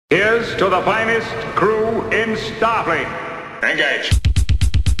Here's to the finest crew in Starfleet. Engage.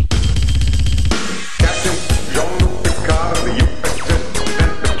 Captain Jean-Luc Picard of the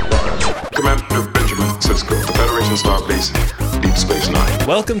USS Commander Benjamin Sisko, the Federation Starbase, Deep Space Nine.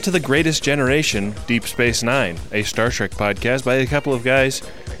 Welcome to The Greatest Generation, Deep Space Nine, a Star Trek podcast by a couple of guys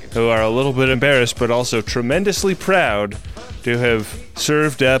who are a little bit embarrassed but also tremendously proud to have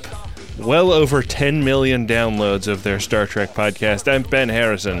served up well over 10 million downloads of their Star Trek podcast. I'm Ben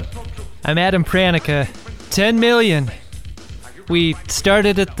Harrison. I'm Adam Pranica. 10 million. We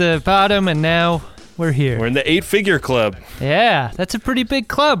started at the bottom and now we're here. We're in the 8-figure club. Yeah, that's a pretty big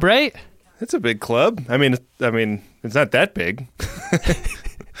club, right? It's a big club. I mean, it's not that big.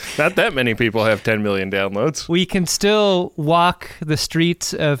 Not that many people have 10 million downloads. We can still walk the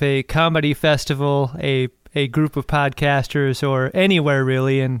streets of a comedy festival, a group of podcasters, or anywhere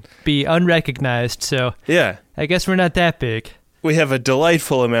really, and be unrecognized. So yeah, I guess we're not that big. We have a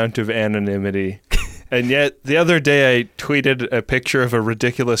delightful amount of anonymity. And yet, the other day I tweeted a picture of a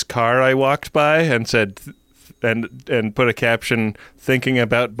ridiculous car I walked by and said, and put a caption, thinking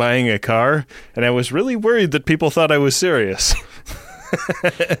about buying a car. And I was really worried that people thought I was serious.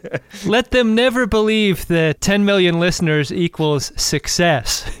 Let them never believe that 10 million listeners equals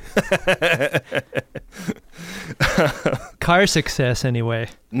success. Car success, anyway.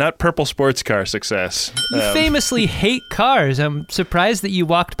 Not purple sports car success. You famously hate cars. I'm surprised that you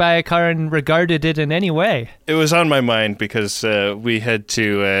walked by a car and regarded it in any way. It was on my mind because we had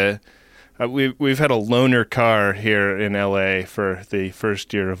to... We've had a loaner car here in LA for the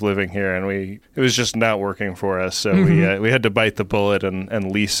first year of living here, and it was just not working for us. So we had to bite the bullet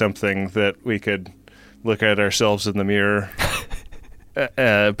and lease something that we could look at ourselves in the mirror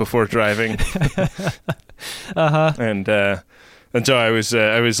before driving. And so I was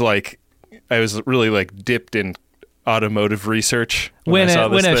really dipped in automotive research when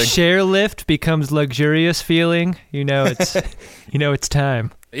a thing. Share lift becomes luxurious feeling, it's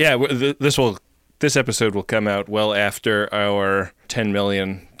time. Yeah, this episode will come out well after our 10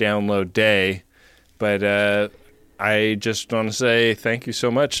 million download day, but I just want to say thank you so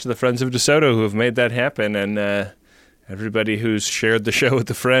much to the Friends of DeSoto who have made that happen, and everybody who's shared the show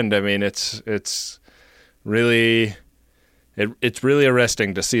with a friend. I mean, it's really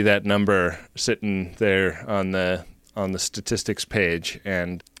arresting to see that number sitting there on the statistics page,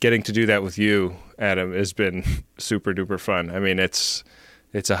 and getting to do that with you, Adam, has been super duper fun. I mean, it's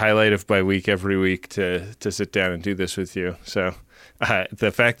a highlight of my week every week to sit down and do this with you. So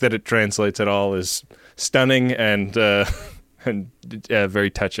the fact that it translates at all is stunning and very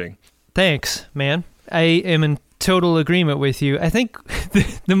touching. Thanks, man. I am in total agreement with you. I think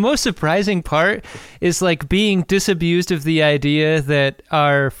the most surprising part is being disabused of the idea that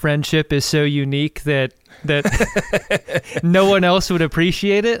our friendship is so unique that no one else would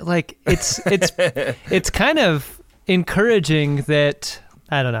appreciate it. It's kind of encouraging that.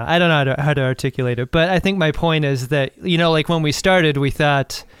 I don't know how to articulate it, but I think my point is that, when we started, we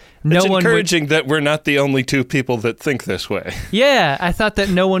thought it's encouraging that we're not the only two people that think this way. Yeah, I thought that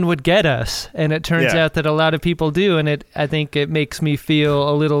no one would get us, and it turns out that a lot of people do, and I think it makes me feel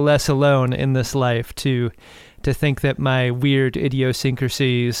a little less alone in this life to think that my weird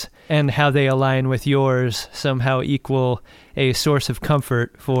idiosyncrasies and how they align with yours somehow equal a source of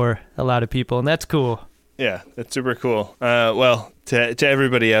comfort for a lot of people, and that's cool. Yeah, that's super cool. Well, to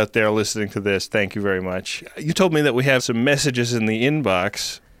everybody out there listening to this, thank you very much. You told me that we have some messages in the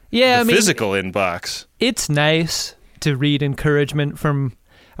inbox. Yeah, physical inbox. It's nice to read encouragement from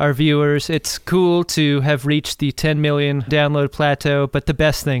our viewers. It's cool to have reached the 10 million download plateau, but the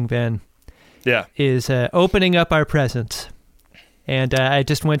best thing, Ben, is opening up our presents. And I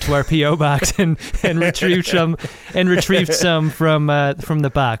just went to our P.O. box and retrieved some from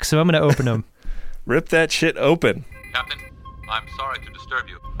the box. So I'm going to open them. Rip that shit open. Captain, I'm sorry to disturb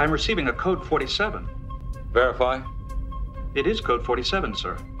you. I'm receiving a code 47. Verify. It is code 47,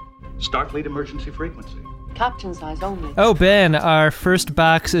 sir. Starfleet emergency frequency. Captain size only. Oh, Ben, our first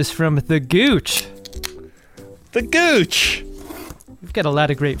box is from The Gooch. The Gooch! We've got a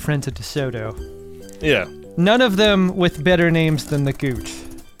lot of great friends at DeSoto. Yeah. None of them with better names than The Gooch,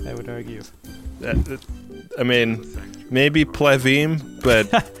 I would argue. I mean, maybe Plevim,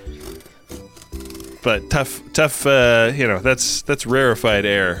 but... But tough. That's rarefied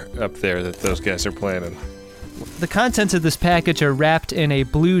air up there that those guys are planning. The contents of this package are wrapped in a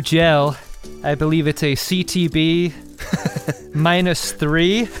blue gel. I believe it's a CTB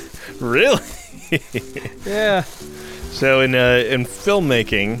 -3. Really? Yeah. So in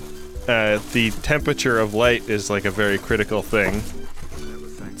filmmaking, the temperature of light is like a very critical thing.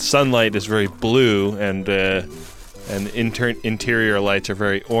 Sunlight is very blue, and and interior lights are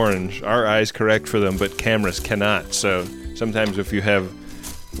very orange. Our eyes correct for them, but cameras cannot. So sometimes if you have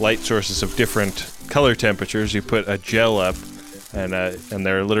light sources of different color temperatures, you put a gel up, and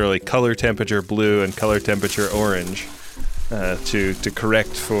they're literally color temperature blue and color temperature orange to correct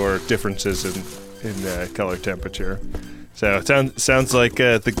for differences in color temperature. So it sounds like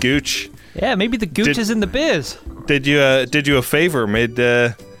the Gooch. Yeah, maybe the Gooch is in the biz. Did you a favor? Made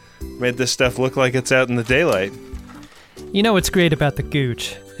this stuff look like it's out in the daylight. You know what's great about the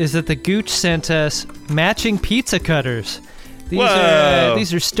Gooch is that the Gooch sent us matching pizza cutters.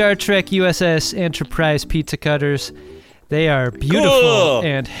 These are Star Trek USS Enterprise pizza cutters. They are beautiful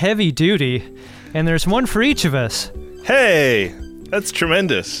and heavy duty, and there's one for each of us. Hey, that's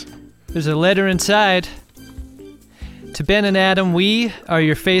tremendous. There's a letter inside. To Ben and Adam, we are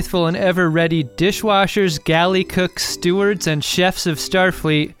your faithful and ever-ready dishwashers, galley cooks, stewards, and chefs of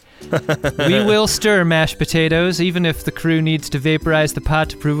Starfleet. We will stir mashed potatoes, even if the crew needs to vaporize the pot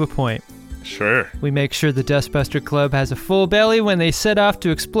to prove a point. Sure. We make sure the Dustbuster Club has a full belly when they set off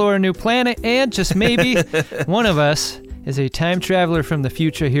to explore a new planet, and just maybe, one of us is a time traveler from the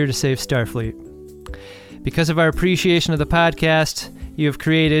future here to save Starfleet. Because of our appreciation of the podcast you have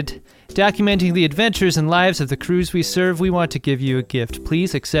created, documenting the adventures and lives of the crews we serve, we want to give you a gift.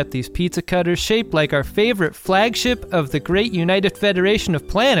 Please accept these pizza cutters shaped like our favorite flagship of the Great United Federation of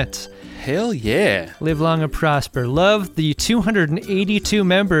Planets. Hell yeah. Live long and prosper. Love the 282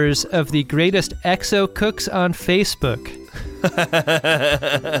 members of the Greatest Exo Cooks on Facebook.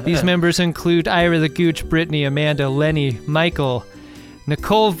 These members include Ira the Gooch, Brittany, Amanda, Lenny, Michael,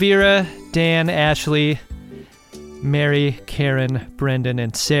 Nicole, Vera, Dan, Ashley, Mary, Karen, Brendan,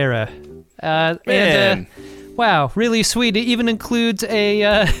 and Sarah. Wow, really sweet. It even includes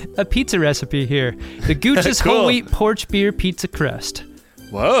a pizza recipe here. The Gooch's Cool. whole wheat porch beer pizza crust.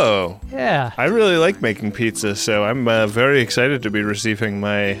 Whoa. Yeah. I really like making pizza, so I'm very excited to be receiving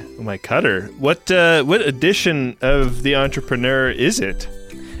my cutter. What edition of The Entrepreneur is it?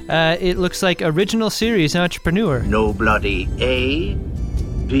 It looks like Original Series Entrepreneur. No bloody A,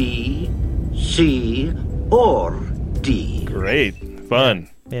 B, C, or D. Great. Fun.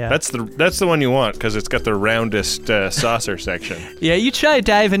 Yeah. That's the one you want, because it's got the roundest saucer section. Yeah, you try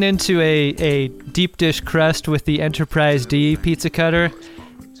diving into a deep dish crust with the Enterprise D pizza cutter.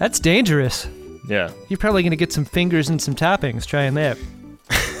 That's dangerous. Yeah. You're probably going to get some fingers and some toppings trying that.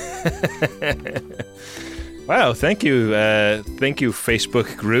 Wow, thank you,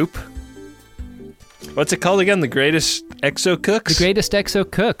 Facebook group. What's it called again? The Greatest Exo Cooks? The Greatest Exo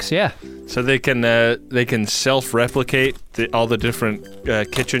Cooks, yeah. So they can self-replicate all the different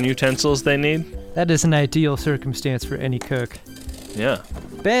kitchen utensils they need? That is an ideal circumstance for any cook. Yeah.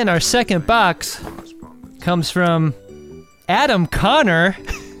 Ben, our second box comes from Adam Connor.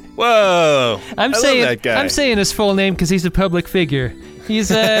 Whoa! I'm I saying love that guy. I'm saying his full name because he's a public figure. He's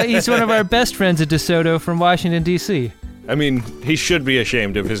one of our best friends at DeSoto from Washington, D.C. I mean, he should be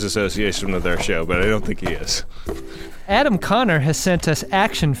ashamed of his association with our show, but I don't think he is. Adam Connor has sent us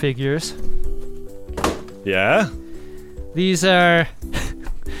action figures. Yeah? These are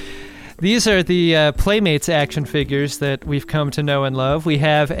the Playmates action figures that we've come to know and love. We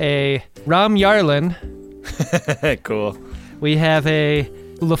have a Ram Yarlin. Cool. We have a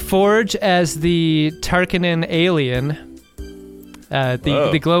LaForge as the Tarkanin alien.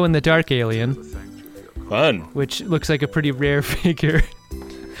 The glow-in-the-dark alien. Fun. Which looks like a pretty rare figure.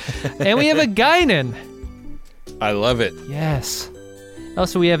 And we have a Guinan. I love it. Yes.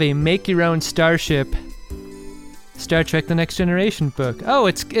 Also, we have a make-your-own starship Star Trek The Next Generation book. Oh,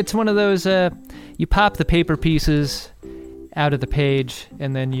 it's one of those, you pop the paper pieces out of the page,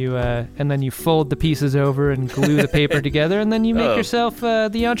 and then you fold the pieces over and glue the paper together, and then you make yourself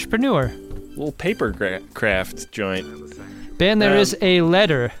the entrepreneur. Little paper craft joint. Ben, there is a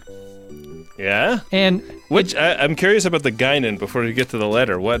letter. Yeah? And I'm curious about the Guinan before we get to the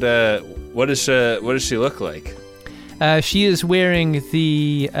letter. What does she look like? She is wearing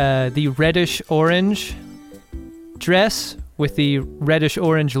the reddish orange dress with the reddish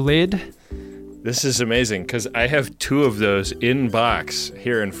orange lid. This is amazing because I have two of those in box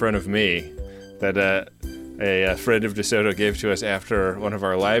here in front of me that a friend of DeSoto gave to us after one of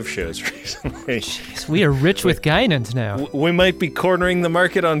our live shows recently. Jeez, we are rich with Guinans now. We might be cornering the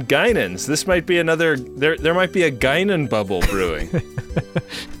market on Guinans. This might be another. There might be a Guinan bubble brewing.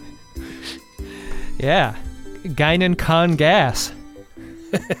 Yeah, Guinan con gas.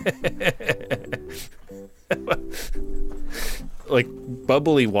 Like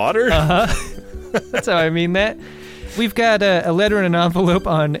bubbly water? That's how I mean that. We've got a letter in an envelope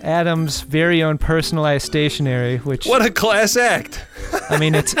on Adam's very own personalized stationery, which... What a class act! I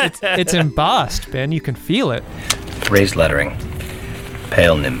mean, it's embossed, Ben. You can feel it. Raised lettering.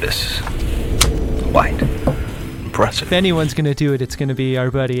 Pale nimbus. White. Impressive. If anyone's going to do it, it's going to be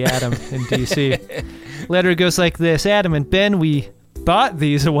our buddy Adam in D.C. Letter goes like this. Adam and Ben, we bought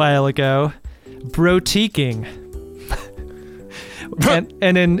these a while ago. Brotiquing.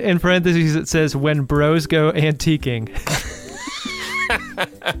 and in parentheses it says, when bros go antiquing.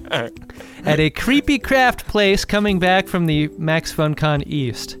 At a creepy craft place coming back from the Max FunCon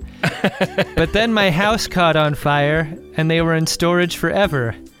East. But then my house caught on fire, and they were in storage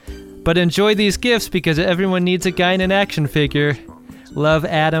forever. But enjoy these gifts because everyone needs a guy in an action figure. Love,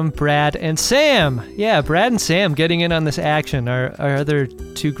 Adam, Brad, and Sam. Yeah, Brad and Sam getting in on this action. Our other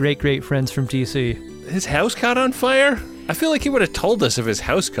two great friends from DC. His house caught on fire? I feel like he would have told us if his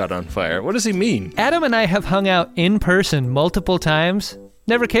house caught on fire. What does he mean? Adam and I have hung out in person multiple times.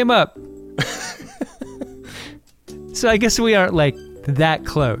 Never came up. So I guess we aren't, like, that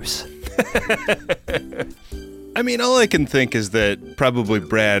close. I mean, all I can think is that probably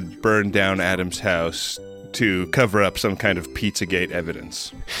Brad burned down Adam's house to cover up some kind of Pizzagate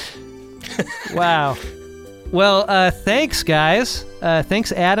evidence. Wow. Well, thanks, guys.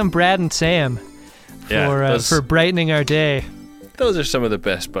 Thanks, Adam, Brad, and Sam for brightening our day. Those are some of the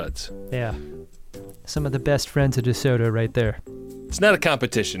best buds. Yeah. Some of the best friends of DeSoto right there. It's not a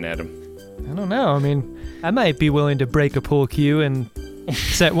competition, Adam. I don't know. I mean, I might be willing to break a pool cue and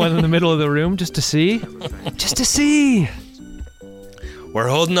set one in the middle of the room just to see. Just to see. We're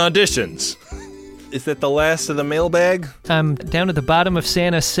holding auditions. Is that the last of the mailbag? I'm down at the bottom of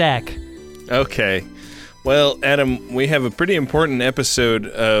Santa's sack. Okay. Well, Adam, we have a pretty important episode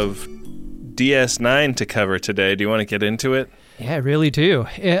of DS9 to cover today. Do you want to get into it? Yeah, I really do.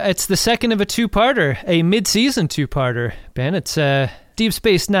 It's the second of a two-parter, a mid-season two-parter. Ben, it's Deep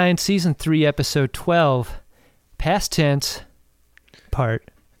Space Nine, Season 3, Episode 12, Past Tense, Part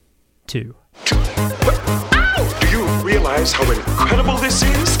 2. Do you realize how incredible this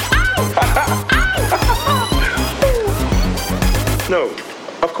is? No,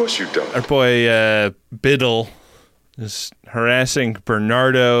 of course you don't. Our boy Biddle is harassing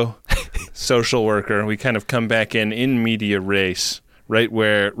Bernardo, social worker. We kind of come back in media res, right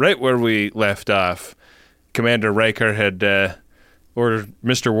where we left off. Commander Riker had ordered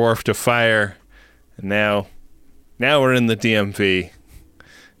Mr. Worf to fire, and now we're in the DMV,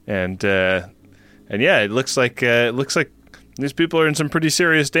 and yeah, it looks like these people are in some pretty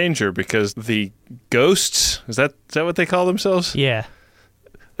serious danger because the ghosts, is that what they call themselves? Yeah.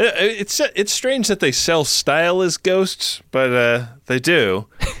 It's strange that they self-style as ghosts, but they do,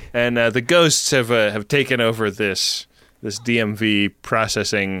 and the ghosts have taken over this DMV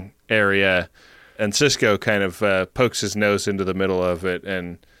processing area, and Cisco kind of pokes his nose into the middle of it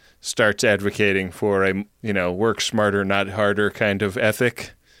and starts advocating for a work smarter, not harder kind of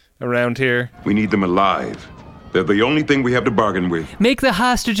ethic around here. We need them alive. They're the only thing we have to bargain with. Make the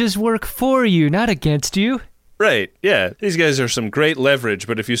hostages work for you, not against you. Right, yeah. These guys are some great leverage,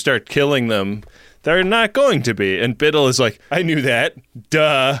 but if you start killing them, they're not going to be. And Biddle is like, I knew that.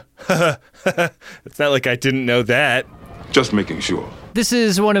 Duh. It's not like I didn't know that. Just making sure. This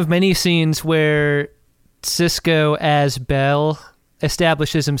is one of many scenes where Cisco as Bell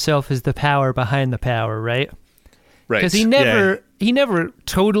establishes himself as the power behind the power, right? Right. Because he never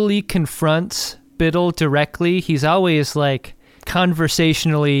totally confronts Biddle directly. He's always like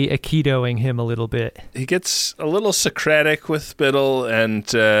conversationally Aikidoing him a little bit. He gets a little Socratic with Biddle, and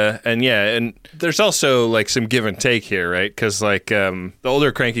there's also like some give and take here, right? Because like the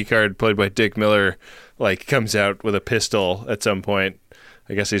older cranky card played by Dick Miller like comes out with a pistol at some point.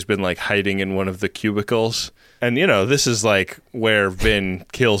 I guess he's been like hiding in one of the cubicles, and this is like where Vin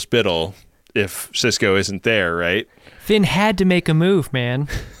kills Biddle if Cisco isn't there, right? Vin had to make a move, man.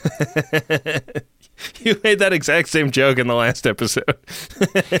 You made that exact same joke in the last episode.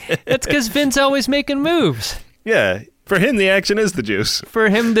 That's because Vin's always making moves. Yeah, for him the action is the juice. For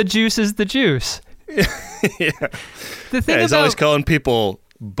him the juice is the juice. Yeah. The thing he's always calling people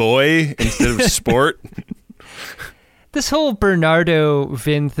boy instead of sport. This whole Bernardo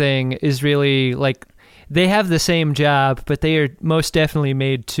Vin thing is really like they have the same job, but they are most definitely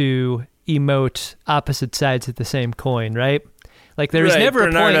made to emote opposite sides of the same coin, right? Like there's never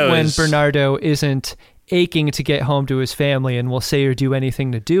a point when Bernardo isn't aching to get home to his family and will say or do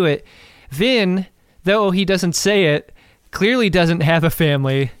anything to do it. Vin, though he doesn't say it, clearly doesn't have a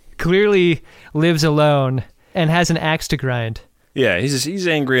family, clearly lives alone, and has an axe to grind. Yeah, he's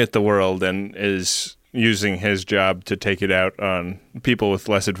angry at the world and is using his job to take it out on people with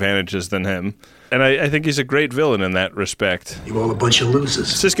less advantages than him. And I think he's a great villain in that respect. You all a bunch of losers.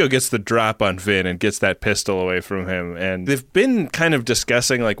 Cisco gets the drop on Vin and gets that pistol away from him. And they've been kind of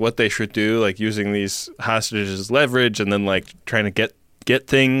discussing like what they should do, like using these hostages as leverage and then like trying to get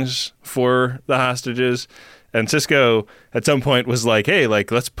things for the hostages. And Cisco at some point was like, hey,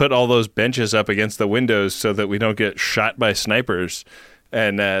 like let's put all those benches up against the windows so that we don't get shot by snipers.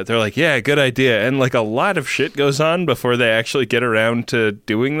 And they're like, yeah, good idea. And like a lot of shit goes on before they actually get around to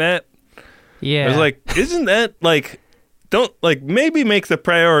doing that. Yeah. I was like, isn't that like, don't like maybe make the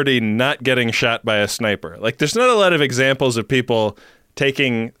priority not getting shot by a sniper. Like there's not a lot of examples of people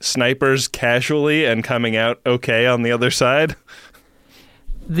taking snipers casually and coming out okay on the other side.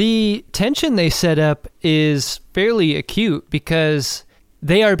 The tension they set up is fairly acute because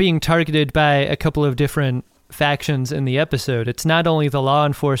they are being targeted by a couple of different factions in the episode. It's not only the law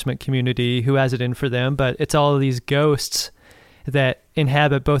enforcement community who has it in for them, but it's all of these ghosts that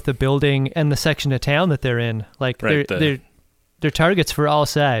inhabit both the building and the section of town that they're in. Like right, they're targets for all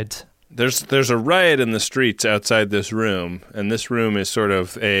sides. There's a riot in the streets outside this room, and this room is sort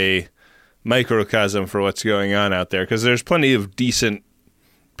of a microcosm for what's going on out there because there's plenty of decent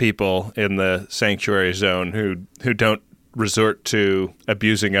people in the sanctuary zone who don't resort to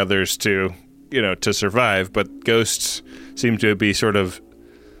abusing others to survive, but ghosts seem to be sort of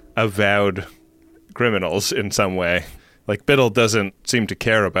avowed criminals in some way. Like, Biddle doesn't seem to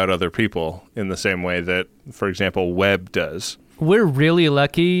care about other people in the same way that, for example, Webb does. We're really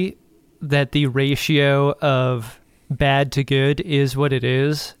lucky that the ratio of bad to good is what it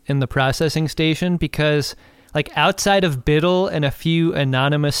is in the processing station because, like, outside of Biddle and a few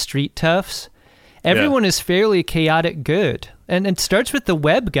anonymous street toughs, everyone is fairly chaotic good. And it starts with the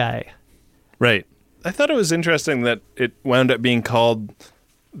Webb guy. Right. I thought it was interesting that it wound up being called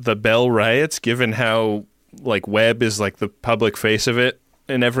the Bell Riots, given how like Webb is like the public face of it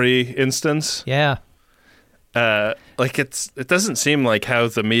in every instance. Yeah. Like it doesn't seem like how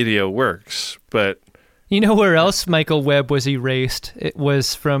the media works, but you know where else Michael Webb was erased? It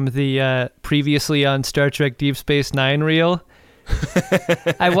was from the previously on Star Trek Deep Space Nine reel.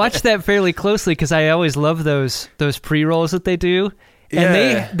 I watched that fairly closely because I always love those pre-rolls that they do.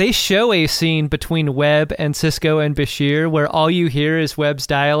 And they show a scene between Webb and Cisco and Bashir where all you hear is Webb's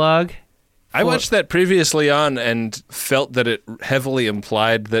dialogue. I watched that previously on and felt that it heavily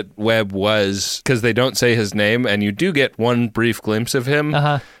implied that Webb was, because they don't say his name, and you do get one brief glimpse of him.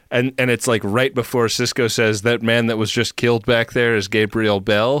 Uh-huh. And it's like right before Cisco says that man that was just killed back there is Gabriel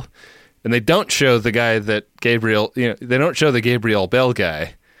Bell. And they don't show the guy that they don't show the Gabriel Bell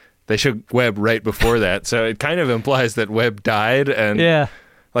guy. They show Webb right before that. So it kind of implies that Webb died. And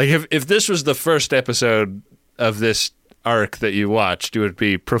like if this was the first episode of this arc that you watched, you would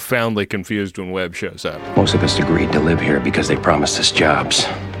be profoundly confused when Webb shows up. Most of us agreed to live here because they promised us jobs.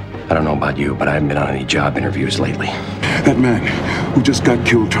 I don't know about you, but I haven't been on any job interviews lately. That man who just got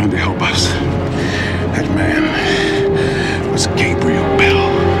killed trying to help us. That man was Gabriel Bell.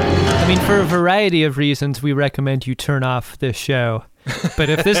 I mean, for a variety of reasons, we recommend you turn off this show. But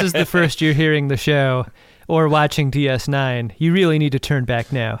if this is the first you're hearing the show or watching DS9, you really need to turn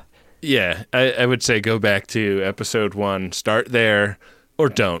back now. Yeah, I would say go back to episode 1, start there, or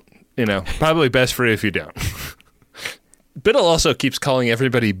don't. Probably best for you if you don't. Biddle also keeps calling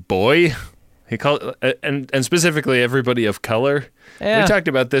everybody boy. He and specifically everybody of color. Yeah. We talked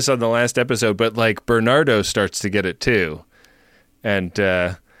about this on the last episode, but like Bernardo starts to get it too. And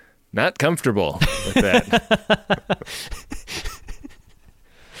not comfortable with that.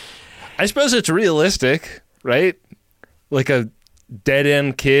 I suppose it's realistic, right? Like a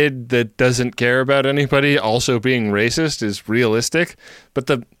dead-end kid that doesn't care about anybody also being racist is realistic, but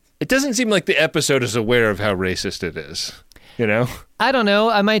it doesn't seem like the episode is aware of how racist it is, I don't know.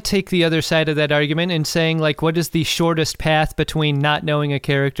 I might take the other side of that argument and saying, like, what is the shortest path between not knowing a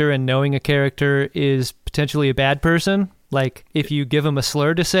character and knowing a character is potentially a bad person? Like, if you give them a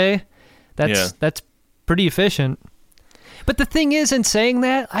slur to say, that's pretty efficient. But the thing is, in saying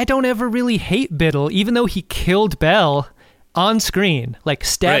that, I don't ever really hate Biddle, even though he killed Bell on screen, like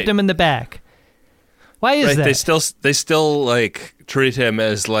stabbed him in the back. Why is that? They still like treat him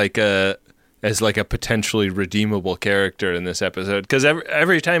as like a potentially redeemable character in this episode, because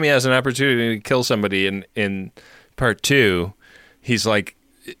every time he has an opportunity to kill somebody in part 2, he's like,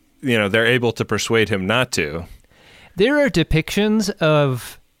 they're able to persuade him not to. There are depictions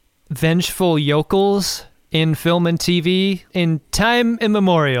of vengeful yokels in film and TV in time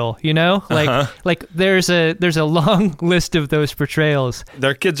immemorial, like there's a long list of those portrayals.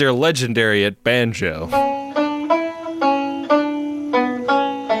 Their kids are legendary at banjo.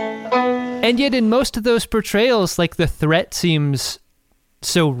 And yet in most of those portrayals, like, the threat seems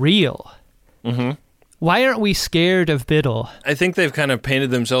so real. Mm-hmm. Why aren't we scared of Biddle? I think they've kind of painted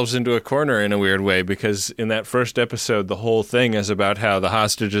themselves into a corner in a weird way, because in that first episode, the whole thing is about how the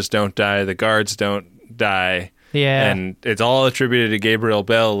hostages don't die, the guards don't die. Yeah. And it's all attributed to Gabriel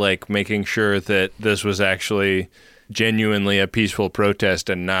Bell, like, making sure that this was actually genuinely a peaceful protest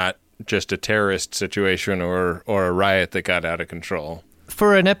and not just a terrorist situation or a riot that got out of control.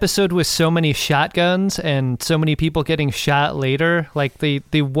 For an episode with so many shotguns and so many people getting shot later, like,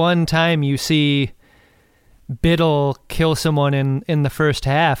 the one time you see Biddle kill someone in the first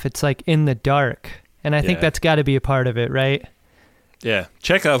half, it's like in the dark. And I think that's got to be a part of it, right? Yeah.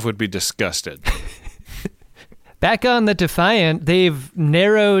 Chekhov would be disgusted. Back on the Defiant, they've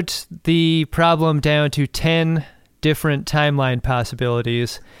narrowed the problem down to 10 different timeline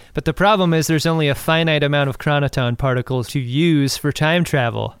possibilities. But the problem is there's only a finite amount of chronoton particles to use for time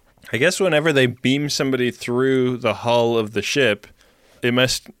travel. I guess whenever they beam somebody through the hull of the ship, it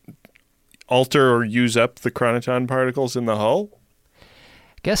must alter or use up the chronoton particles in the hull?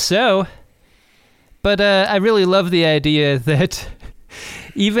 Guess so. But I really love the idea that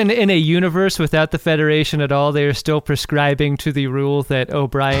even in a universe without the Federation at all, they are still prescribing to the rule that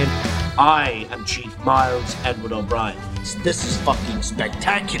O'Brien... I am Chief Miles Edward O'Brien. This is fucking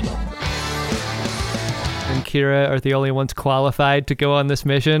spectacular. And Kira are the only ones qualified to go on this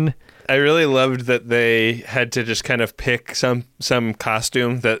mission. I really loved that they had to just kind of pick some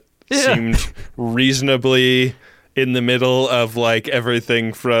costume that seemed reasonably in the middle of, like,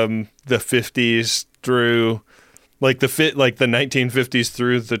 everything from the 50s through, like, the 1950s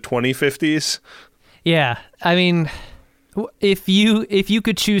through the 2050s. Yeah, I mean, if you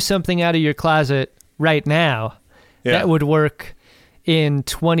could choose something out of your closet right now, that would work in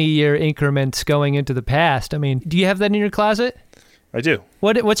 20-year increments going into the past. I mean, do you have that in your closet? I do.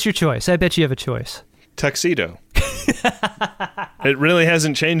 What's your choice? I bet you have a choice. Tuxedo. It really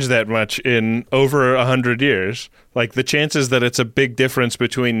hasn't changed that much in over 100 years. Like, the chances that it's a big difference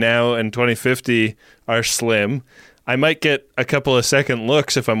between now and 2050 are slim. I might get a couple of second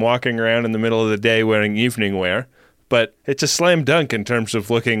looks if I'm walking around in the middle of the day wearing evening wear, but it's a slam dunk in terms of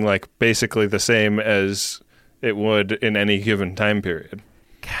looking like basically the same as it would in any given time period.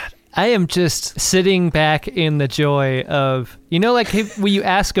 God, I am just sitting back in the joy of, like, when you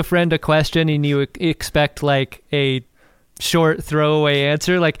ask a friend a question and you expect, like, a short throwaway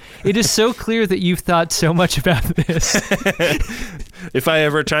answer. Like, it is so clear that you've thought so much about this. If I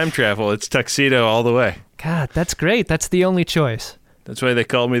ever time travel, it's tuxedo all the way. God, that's great. That's the only choice. That's why they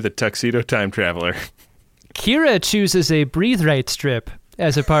call me the tuxedo time traveler. Kira chooses a Breathe Right strip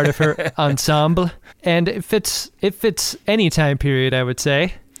as a part of her ensemble, and it fits any time period, I would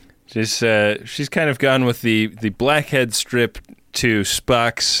say. She's kind of gone with the blackhead strip to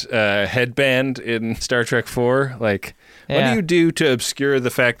Spock's headband in Star Trek 4. Like, what do you do to obscure the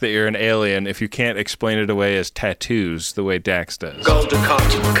fact that you're an alien if you can't explain it away as tattoos the way Dax does? Golden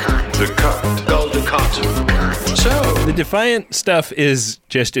cotton, the cut, golden cotton. So the Defiant stuff is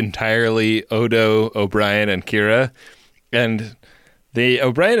just entirely Odo, O'Brien, and Kira, and the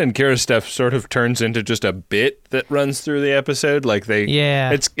O'Brien and Kira stuff sort of turns into just a bit that runs through the episode. Like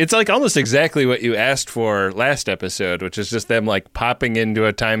it's like almost exactly what you asked for last episode, which is just them, like, popping into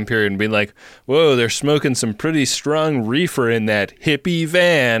a time period and being like, whoa, they're smoking some pretty strong reefer in that hippie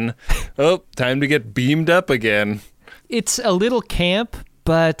van. Oh, time to get beamed up again. It's a little camp,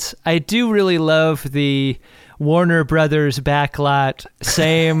 but I do really love the Warner Brothers backlot,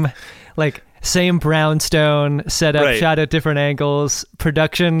 same brownstone setup, right, shot at different angles,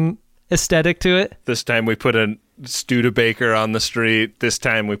 production aesthetic to it. This time we put a Studebaker on the street. This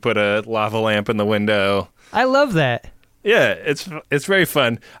time we put a lava lamp in the window. I love that. Yeah, it's very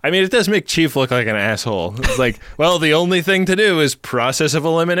fun. I mean, it does make Chief look like an asshole. It's like, well, the only thing to do is process of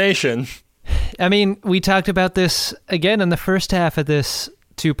elimination. I mean, we talked about this again in the first half of this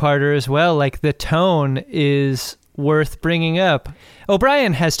two-parter as well. Like, the tone is worth bringing up.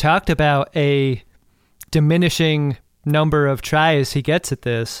 O'Brien has talked about a diminishing number of tries he gets at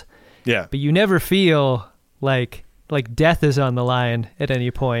this. Yeah. But you never feel like death is on the line at any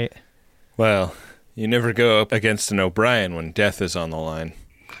point. Well, you never go up against an O'Brien when death is on the line.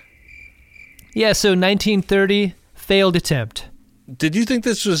 Yeah, so 1930, failed attempt. Did you think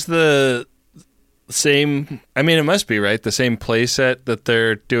this was the same... I mean, it must be, right? The same playset that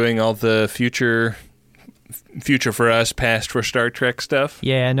they're doing all the future for us, past for Star Trek stuff?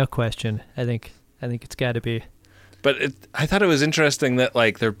 Yeah, no question. I think it's got to be. But I thought it was interesting that,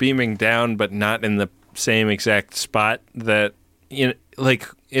 like, they're beaming down, but not in the same exact spot that, like,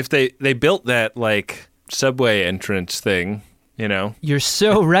 if they built that, like, subway entrance thing you know? You're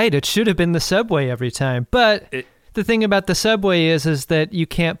so right. It should have been the subway every time. But the thing about the subway is that you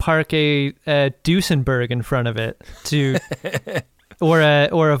can't park a Duesenberg in front of it or a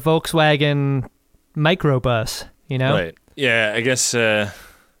Volkswagen microbus, you know? Right. Yeah, I guess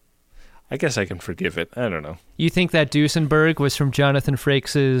I can forgive it. I don't know. You think that Duesenberg was from Jonathan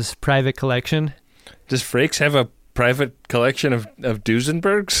Frakes' private collection? Does Frakes have a private collection of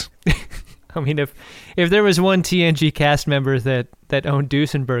Duesenbergs? I mean, if there was one TNG cast member that owned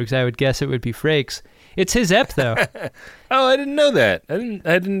Duesenbergs, I would guess it would be Frakes. It's his ep, though. Oh, I didn't know that. I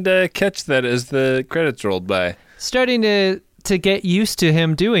didn't catch that as the credits rolled by. Starting to get used to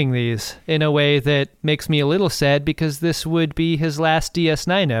him doing these in a way that makes me a little sad, because this would be his last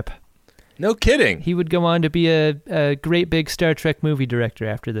DS9 ep. No kidding. He would go on to be a great big Star Trek movie director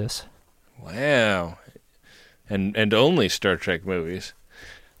after this. Wow. And only Star Trek movies.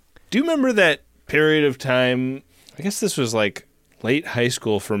 Do you remember that period of time? I guess this was like late high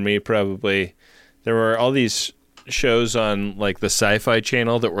school for me, probably. There were all these shows on like the Sci-Fi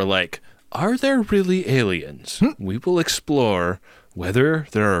Channel that were like, are there really aliens? We will explore whether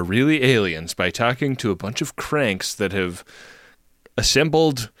there are really aliens by talking to a bunch of cranks that have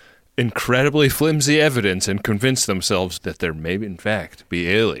assembled incredibly flimsy evidence and convinced themselves that there may in fact be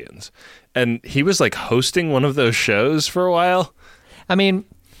aliens. And he was like hosting one of those shows for a while. I mean,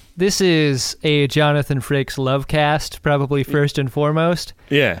 this is a Jonathan Frakes love cast, probably first and foremost.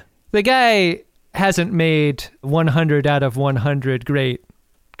 Yeah. The guy hasn't made 100 out of 100 great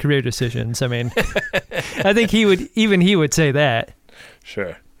career decisions. I mean, I think he would say that.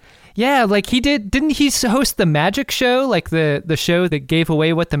 Sure. Yeah, like didn't he host the magic show, like the show that gave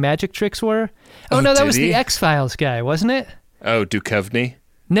away what the magic tricks were? Oh no, that was the X-Files guy, wasn't it? Oh, Duchovny?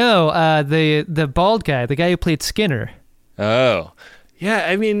 No, the bald guy, the guy who played Skinner. Oh. Yeah,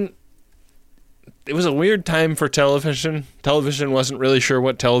 I mean, it was a weird time for television. Television wasn't really sure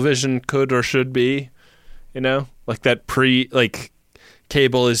what television could or should be, you know? Like that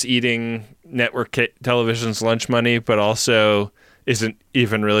cable is eating network television's lunch money, but also isn't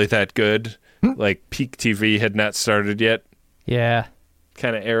even really that good. Like peak TV had not started yet. Yeah.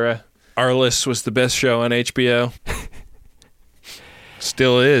 Kind of era. Arliss was the best show on HBO.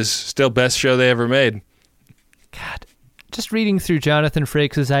 Still is. Still best show they ever made. God. Just reading through Jonathan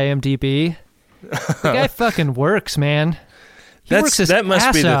Frakes' IMDb. The guy fucking works, man. That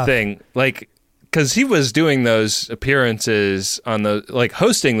must be the thing. Like, because he was doing those appearances on those, like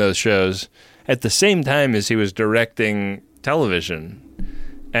hosting those shows at the same time as he was directing television.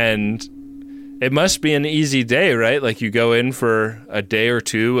 And it must be an easy day, right? Like you go in for a day or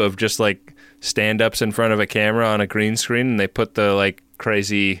two of just like stand-ups in front of a camera on a green screen, and they put the like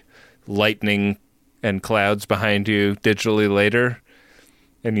crazy lightning and clouds behind you digitally later.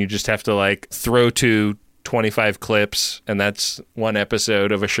 And you just have to like throw to 25 clips, and that's one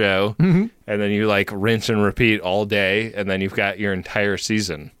episode of a show. Mm-hmm. And then you like rinse and repeat all day, and then you've got your entire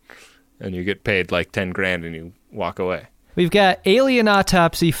season. And you get paid like $10,000 and you walk away. We've got Alien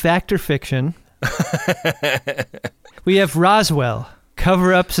Autopsy, Fact or Fiction. We have Roswell,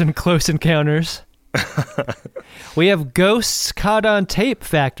 Cover-Ups and Close Encounters. We have Ghosts Caught on Tape,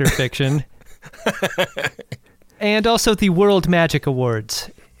 Fact or Fiction. And also the World Magic Awards.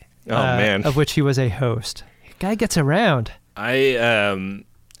 Oh, man. Of which he was a host. Guy gets around. I,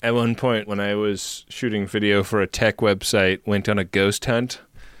 at one point when I was shooting video for a tech website, went on a ghost hunt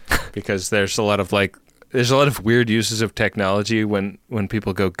because there's a lot of weird uses of technology when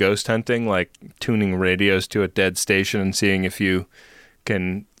people go ghost hunting, like tuning radios to a dead station and seeing if you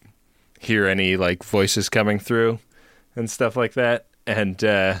can hear any like voices coming through and stuff like that. And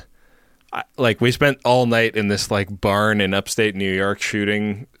we spent all night in this like barn in upstate New York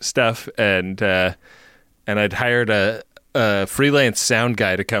shooting stuff, and I'd hired a freelance sound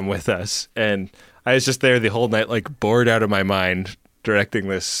guy to come with us, and I was just there the whole night, like bored out of my mind, directing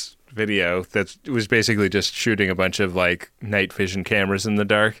this video that was basically just shooting a bunch of like night vision cameras in the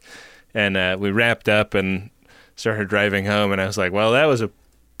dark. And we wrapped up and started driving home, and I was like, well, that was a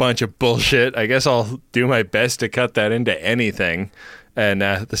bunch of bullshit. I guess I'll do my best to cut that into anything. And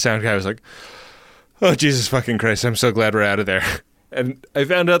the sound guy was like, oh, Jesus fucking Christ, I'm so glad we're out of there. And I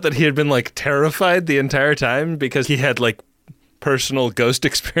found out that he had been like terrified the entire time because he had like personal ghost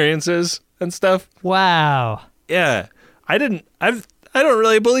experiences and stuff. Wow. Yeah. I don't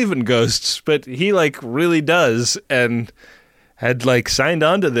really believe in ghosts, but he like really does, and had like signed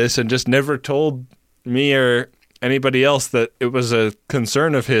on to this and just never told me or anybody else that it was a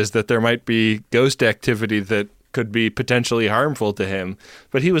concern of his that there might be ghost activity that could be potentially harmful to him.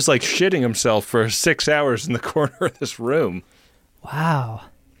 But he was like shitting himself for 6 hours in the corner of this room. Wow.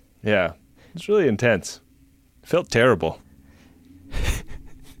 Yeah. It's really intense. Felt terrible.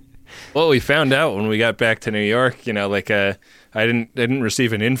 Well, we found out when we got back to New York, I didn't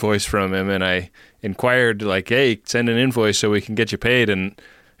receive an invoice from him, and I inquired, like, hey, send an invoice so we can get you paid, and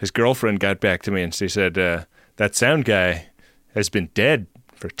his girlfriend got back to me, and she said, that sound guy has been dead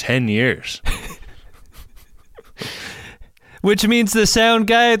for 10 years. Which means the sound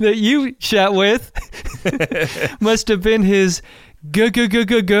guy that you shot with must have been his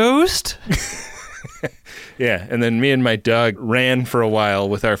ghost? Yeah, and then me and my dog ran for a while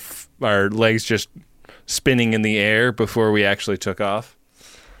with our legs just spinning in the air before we actually took off.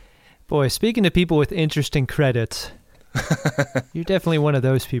 Boy, speaking of people with interesting credits, you're definitely one of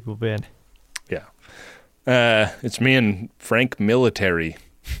those people, Ben. Yeah. It's me and Frank Military.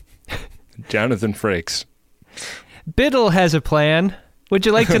 Jonathan Frakes. Biddle has a plan. Would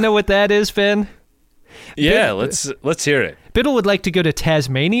you like to know what that is, Ben? Yeah, let's hear it. Biddle would like to go to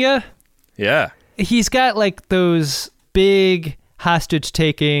Tasmania. Yeah. He's got like those big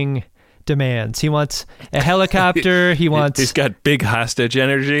hostage-taking demands. He wants a helicopter. He's got big hostage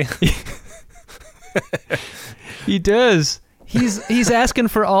energy. He does. He's asking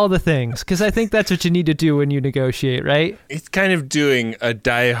for all the things, because I think that's what you need to do when you negotiate, right? He's kind of doing a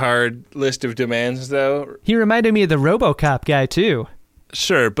die-hard list of demands, though. He reminded me of the RoboCop guy, too.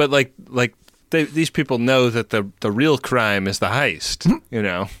 Sure, but these people know that the real crime is the heist,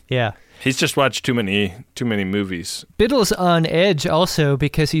 Yeah. He's just watched too many movies. Biddle's on edge also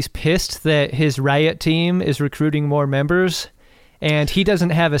because he's pissed that his riot team is recruiting more members, and he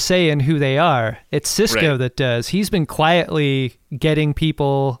doesn't have a say in who they are. It's Cisco that does. He's been quietly getting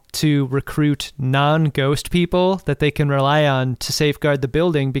people to recruit non-ghost people that they can rely on to safeguard the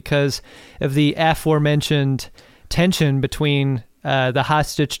building because of the aforementioned tension between the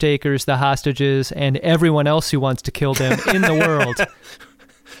hostage takers, the hostages, and everyone else who wants to kill them in the world.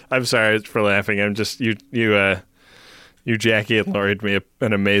 I'm sorry for laughing. I'm just you Jackie and Laurie me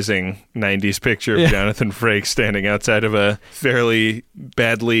an amazing 90s picture of Jonathan Frakes standing outside of a fairly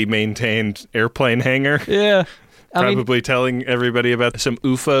badly maintained airplane hangar. Yeah. Probably telling everybody about some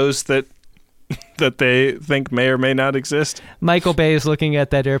UFOs that they think may or may not exist. Michael Bay is looking at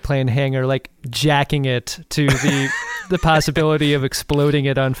that airplane hangar, like jacking it to the possibility of exploding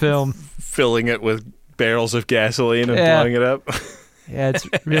it on film. Filling it with barrels of gasoline and blowing it up. Yeah, it's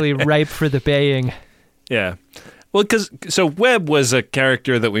really ripe for the baying. Yeah. Well, so Webb was a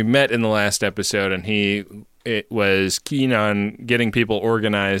character that we met in the last episode, and he was keen on getting people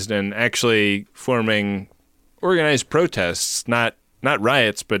organized and actually forming organized protests, not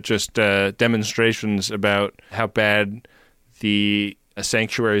riots, but just demonstrations about how bad the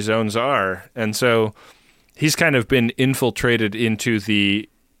sanctuary zones are. And so he's kind of been infiltrated into the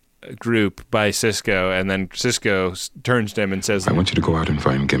group by Cisco, and then Cisco turns to him and says, I want you to go out and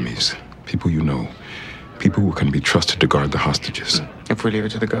find gimmies, people you know, people who can be trusted to guard the hostages. If we leave it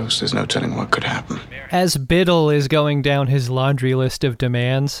to the ghosts, there's no telling what could happen. As Biddle is going down his laundry list of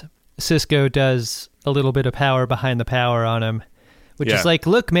demands, Cisco does a little bit of power behind the power on him, which is like,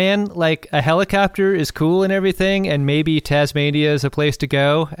 look, man, like a helicopter is cool and everything, and maybe Tasmania is a place to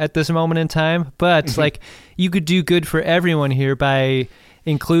go at this moment in time, but like you could do good for everyone here by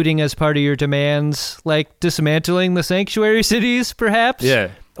including as part of your demands, like dismantling the sanctuary cities, perhaps?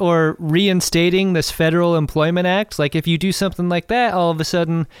 Yeah. Or reinstating this Federal Employment Act. Like, if you do something like that, all of a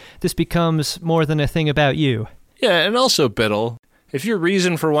sudden, this becomes more than a thing about you. Yeah, and also, Biddle, if your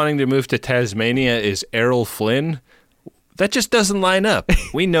reason for wanting to move to Tasmania is Errol Flynn, that just doesn't line up.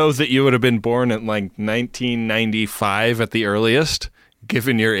 We know that you would have been born in, like, 1995 at the earliest,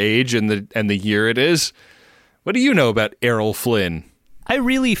 given your age and the year it is. What do you know about Errol Flynn? I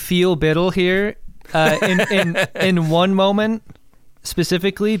really feel Biddle here in one moment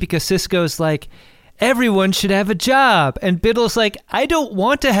specifically, because Cisco's like, everyone should have a job, and Biddle's like, I don't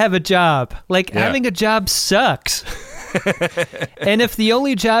want to have a job. Like, having a job sucks. And if the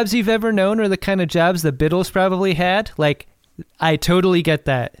only jobs you've ever known are the kind of jobs that Biddle's probably had, like, I totally get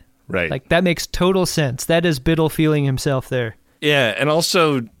that. Right. Like, that makes total sense. That is Biddle feeling himself there. Yeah, and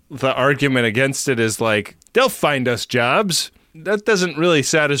also the argument against it is like, they'll find us jobs. That doesn't really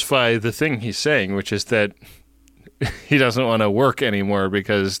satisfy the thing he's saying, which is that he doesn't want to work anymore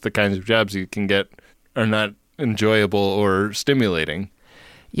because the kinds of jobs you can get are not enjoyable or stimulating.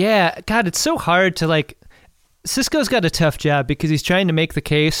 Yeah, God, it's so hard to, like, Cisco's got a tough job because he's trying to make the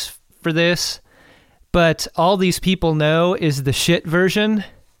case for this, but all these people know is the shit version.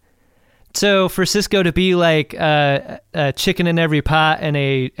 So for Cisco to be like a chicken in every pot and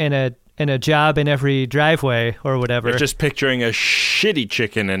a job in every driveway or whatever. You're just picturing a shitty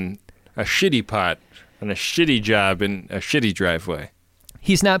chicken and a shitty pot and a shitty job in a shitty driveway.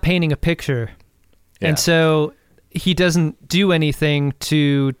 He's not painting a picture. Yeah. And so he doesn't do anything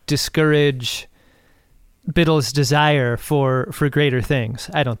to discourage Biddle's desire for greater things,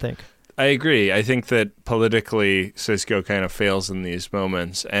 I don't think. I agree. I think that politically, Sisko kind of fails in these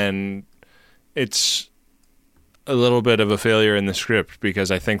moments, and it's a little bit of a failure in the script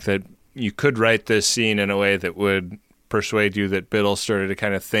because I think that you could write this scene in a way that would persuade you that Biddle started to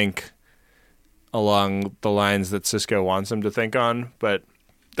kind of think along the lines that Sisko wants him to think on, but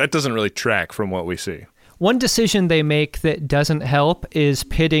that doesn't really track from what we see. One decision they make that doesn't help is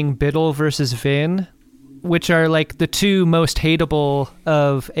pitting Biddle versus Vin, which are like the two most hateable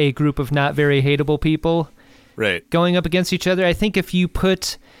of a group of not very hateable people. Right. Going up against each other. I think if you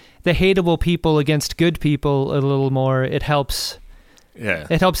put the hateable people against good people a little more, it helps. Yeah.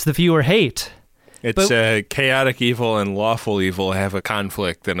 It helps the viewer hate. It's chaotic evil and lawful evil have a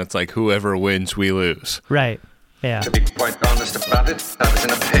conflict, and it's like whoever wins, we lose. Right. Yeah. To be quite honest about it, I was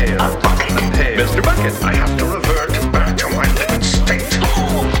in a pail. Mr. Bucket, I have to revert back to my living state.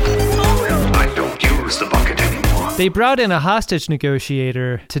 I don't use the bucket anymore. They brought in a hostage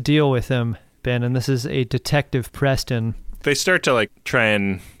negotiator to deal with him, Ben, and this is a Detective Preston. They start to like try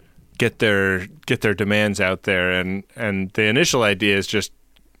and get their demands out there, and the initial idea is just,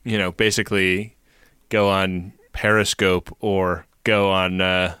 basically go on Periscope or go on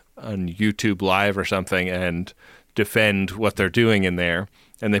YouTube Live or something and defend what they're doing in there.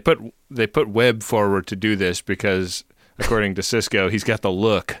 And they put Webb forward to do this because, according to Sisko, he's got the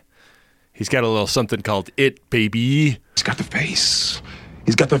look. He's got a little something called it, baby. He's got the face.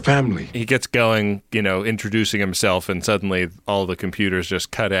 He's got the family. He gets going, introducing himself, and suddenly all the computers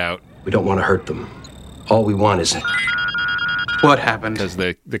just cut out. We don't want to hurt them. All we want is... What happened? Because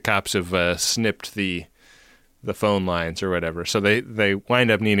the cops have snipped the phone lines or whatever. So they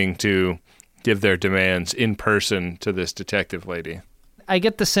wind up needing to give their demands in person to this detective lady. I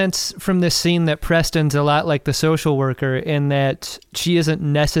get the sense from this scene that Preston's a lot like the social worker in that she isn't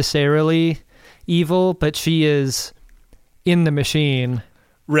necessarily evil, but she is in the machine.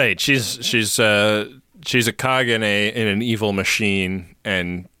 Right. She's a cog in an evil machine,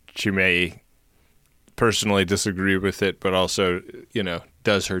 and she may personally disagree with it, but also,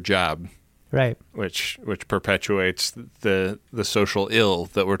 does her job. Right. Which perpetuates the social ill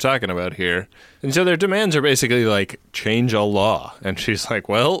that we're talking about here. And so their demands are basically like change a law. And she's like,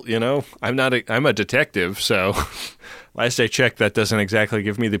 well, I'm a detective, so last I checked, that doesn't exactly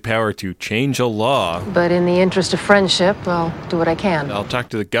give me the power to change a law. But in the interest of friendship, I'll do what I can. I'll talk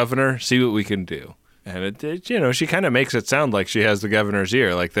to the governor, see what we can do. And she kind of makes it sound like she has the governor's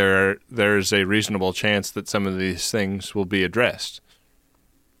ear, like there's a reasonable chance that some of these things will be addressed.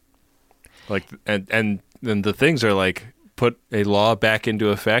 Like, and then the things are like, put a law back into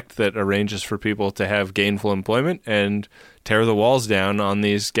effect that arranges for people to have gainful employment and tear the walls down on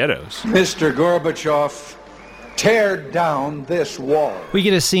these ghettos. Mr. Gorbachev, tear down this wall. We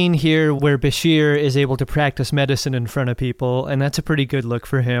get a scene here where Bashir is able to practice medicine in front of people, and that's a pretty good look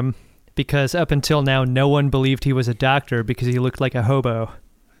for him, because up until now, no one believed he was a doctor because he looked like a hobo.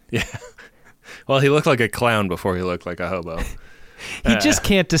 Yeah. Well, he looked like a clown before he looked like a hobo. He just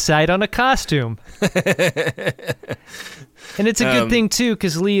can't decide on a costume. And it's a good thing, too,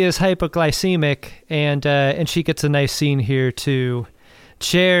 because Lee is hypoglycemic, and she gets a nice scene here to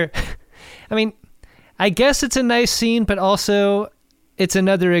share. I mean, I guess it's a nice scene, but also it's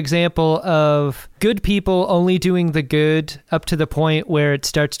another example of good people only doing the good up to the point where it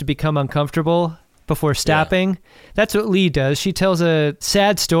starts to become uncomfortable before stopping. Yeah. That's what Lee does. She tells a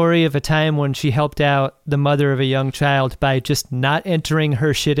sad story of a time when she helped out the mother of a young child by just not entering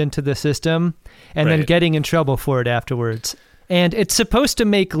her shit into the system and then getting in trouble for it afterwards. And it's supposed to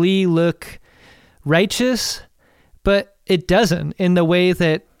make Lee look righteous, but it doesn't in the way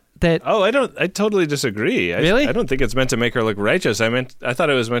that I totally disagree. Really? I don't think it's meant to make her look righteous. I thought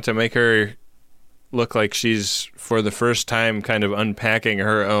it was meant to make her look like she's, for the first time, kind of unpacking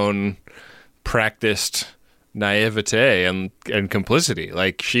her own practiced naivete and complicity.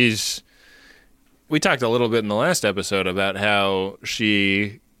 Like, we talked a little bit in the last episode about how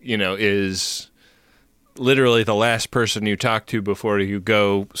she, is literally the last person you talk to before you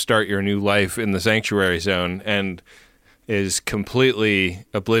go start your new life in the sanctuary zone, and is completely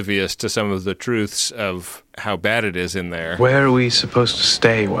oblivious to some of the truths of how bad it is in there. Where are we supposed to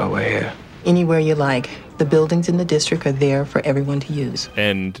stay while we're here? Anywhere you like. The buildings in the district are there for everyone to use.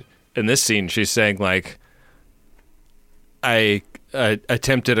 And in this scene, she's saying, like, I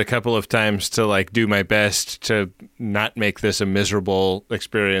attempted a couple of times to, like, do my best to not make this a miserable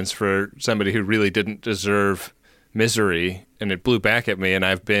experience for somebody who really didn't deserve misery, and it blew back at me, and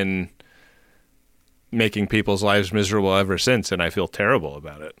I've been making people's lives miserable ever since, and I feel terrible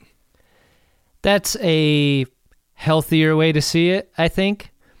about it. That's a healthier way to see it, I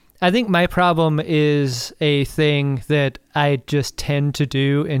think. I think my problem is a thing that I just tend to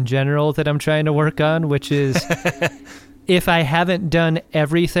do in general that I'm trying to work on, which is if I haven't done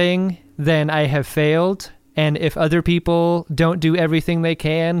everything, then I have failed. And if other people don't do everything they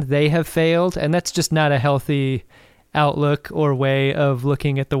can, they have failed. And that's just not a healthy outlook or way of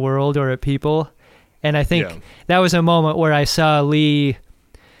looking at the world or at people. And I think that was a moment where I saw Lee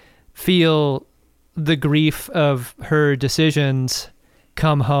feel the grief of her decisions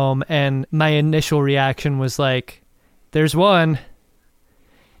come home, and my initial reaction was like, there's one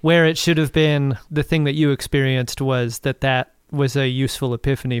where it should have been the thing that you experienced was that was a useful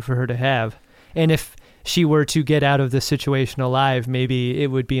epiphany for her to have. And if she were to get out of this situation alive, maybe it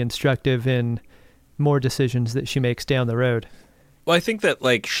would be instructive in more decisions that she makes down the road. Well, I think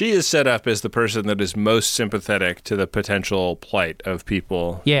that she is set up as the person that is most sympathetic to the potential plight of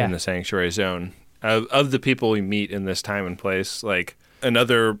people in the sanctuary zone. Of the people we meet in this time and place,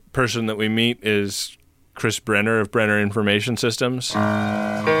 another person that we meet is Chris Brenner of Brenner Information Systems.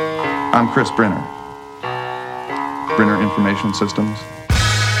 I'm Chris Brenner. Brenner Information Systems.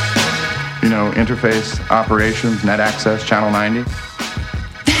 Interface, operations, net access, channel 90.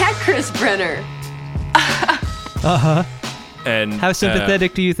 That Chris Brenner. Uh-huh. And how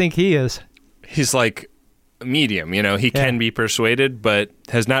sympathetic do you think he is? He's medium, he can be persuaded, but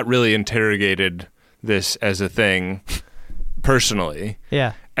has not really interrogated this as a thing personally.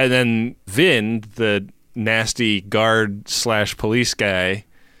 Yeah. And then Vin, the nasty guard / police guy,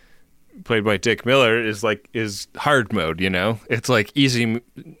 played by Dick Miller, is hard mode, It's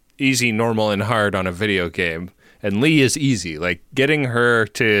easy, normal, and hard on a video game. And Lee is easy. Getting her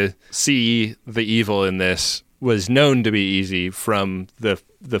to see the evil in this was known to be easy from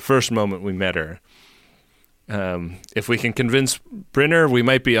the first moment we met her. If we can convince Brenner, we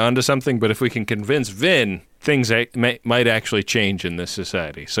might be onto something, but if we can convince Vin, things might actually change in this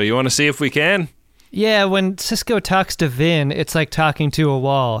society. So you want to see if we can? Yeah, when Cisco talks to Vin, it's like talking to a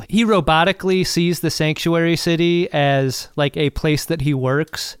wall. He robotically sees the sanctuary city as a place that he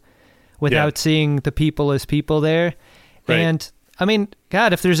works without seeing the people as people there. Right. And, I mean,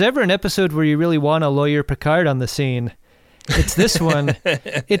 God, if there's ever an episode where you really want a Lawyer Picard on the scene, it's this one.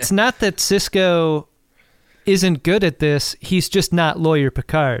 It's not that Cisco isn't good at this, he's just not Lawyer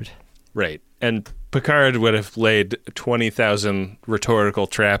Picard. Right. And Picard would have laid 20,000 rhetorical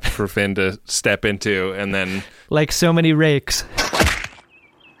traps for Finn to step into, and then... like so many rakes.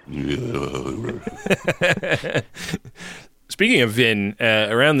 Speaking of Vin,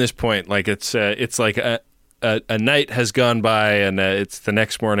 around this point, it's like a night has gone by, and it's the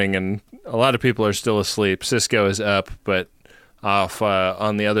next morning, and a lot of people are still asleep. Cisco is up, but off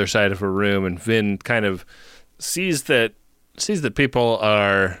on the other side of a room, and Vin kind of sees that people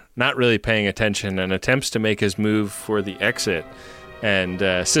are not really paying attention and attempts to make his move for the exit.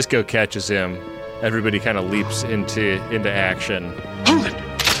 And Cisco catches him. Everybody kind of leaps into action. Hold it!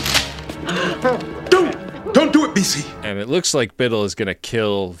 Don't do it, BC! And it looks like Biddle is going to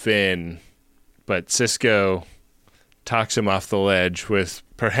kill Vin, but Cisco talks him off the ledge with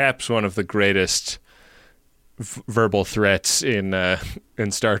perhaps one of the greatest verbal threats in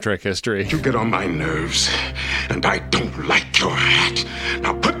Star Trek history. You get on my nerves, and I don't like your hat.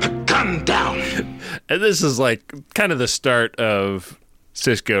 Now put the gun down. And this is kind of the start of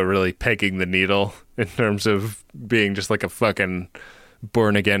Cisco really pegging the needle in terms of being just a fucking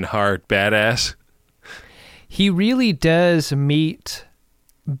born-again hard badass. He really does meet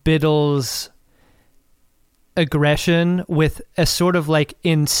Biddle's aggression with a sort of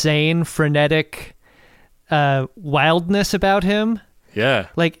insane, frenetic wildness about him. Yeah.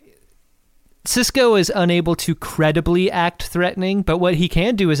 Cisco is unable to credibly act threatening, but what he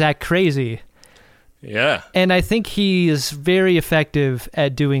can do is act crazy. Yeah. And I think he is very effective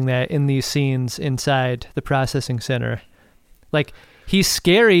at doing that in these scenes inside the processing center. He's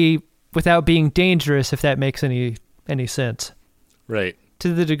scary without being dangerous, if that makes any sense. Right.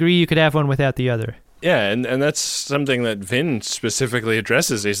 To the degree you could have one without the other. Yeah, and that's something that Vin specifically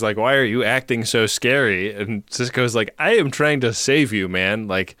addresses. He's like, why are you acting so scary? And Cisco's like, I am trying to save you, man.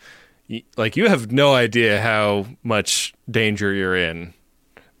 You have no idea how much danger you're in.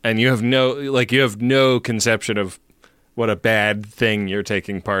 And you have no conception of what a bad thing you're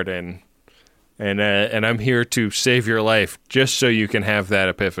taking part in. And I'm here to save your life just so you can have that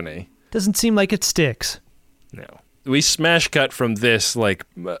epiphany. Doesn't seem like it sticks. No. We smash cut from this,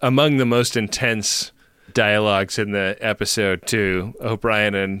 among the most intense dialogues in the episode, to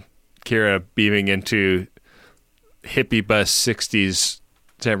O'Brien and Kira beaming into hippie bus 60s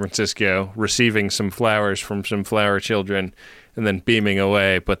San Francisco, receiving some flowers from some flower children, and then beaming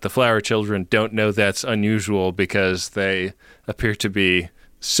away. But the flower children don't know that's unusual because they appear to be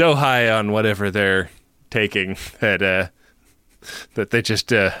so high on whatever they're taking that they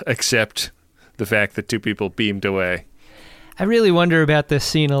just accept the fact that two people beamed away. I really wonder about this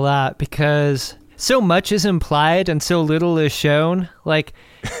scene a lot because so much is implied and so little is shown. Like,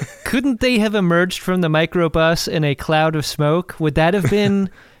 couldn't they have emerged from the microbus in a cloud of smoke? Would that have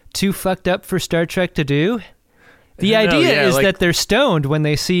been too fucked up for Star Trek to do? The idea is that they're stoned when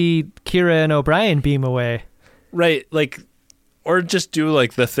they see Kira and O'Brien beam away. Right, like, or just do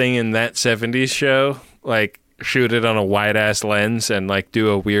like the thing in That 70s Show, like shoot it on a wide-ass lens and like do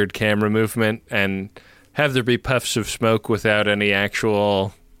a weird camera movement and have there be puffs of smoke without any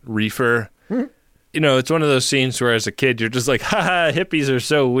actual reefer. You know, it's one of those scenes where as a kid you're just like, haha, hippies are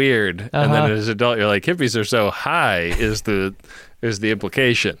so weird. And then as an adult you're like, hippies are so high is the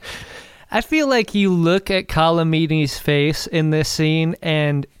implication. I feel like you look at Colomini's face in this scene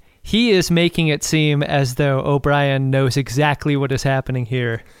and he is making it seem as though O'Brien knows exactly what is happening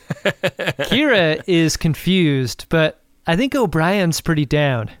here. Kira is confused, but I think O'Brien's pretty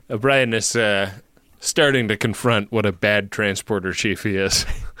down. O'Brien is starting to confront what a bad transporter chief he is.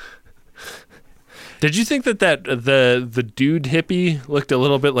 Did you think that the dude hippie looked a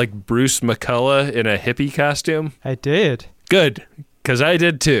little bit like Bruce McCullough in a hippie costume? I did. Good, because I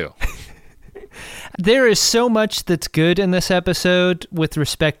did too. There is so much that's good in this episode with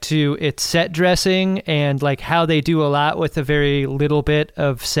respect to its set dressing and like how they do a lot with a very little bit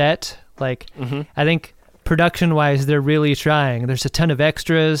of set. Like, I think production-wise, they're really trying. There's a ton of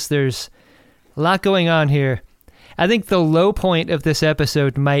extras. There's a lot going on here. I think the low point of this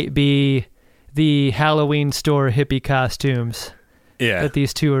episode might be the Halloween store hippie costumes that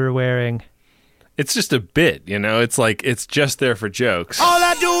these two are wearing. It's just a bit, you know? It's like, it's just there for jokes. All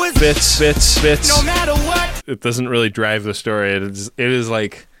I do is bits. No matter what. It doesn't really drive the story. It is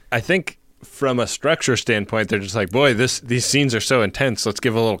like, I think from a structure standpoint, they're just like, boy, these scenes are so intense. Let's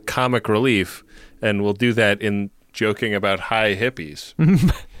give a little comic relief. And we'll do that in joking about high hippies.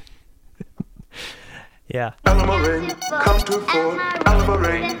 Yeah. Alamarin, come to Fort.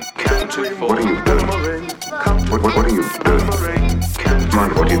 Alamarin, come to Fort. What are you doing? What are you doing? Come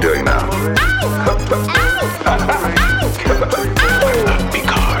on, what are you doing now?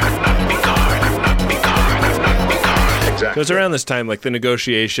 So it's around this time, like the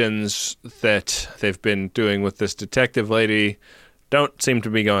negotiations that they've been doing with this detective lady don't seem to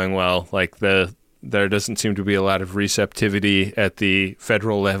be going well. Like there doesn't seem to be a lot of receptivity at the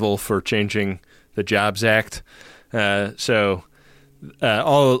federal level for changing the Jobs Act. So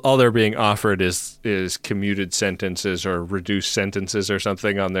all they're being offered is commuted sentences or reduced sentences or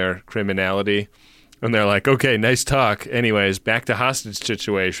something on their criminality. And they're like, okay, nice talk. Anyways, back to hostage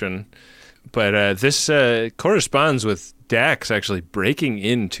situation. But this corresponds with Dax actually breaking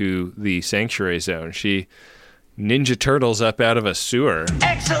into the sanctuary zone. She Ninja Turtles up out of a sewer.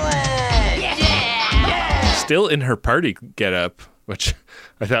 Excellent! Yeah! Still in her party getup, which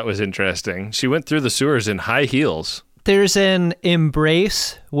I thought was interesting. She went through the sewers in high heels. There's an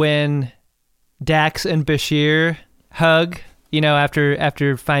embrace when Dax and Bashir hug, you know,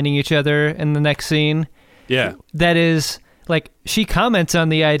 after finding each other in the next scene. Yeah. That is, like, she comments on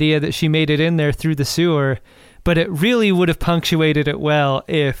the idea that she made it in there through the sewer, but it really would have punctuated it well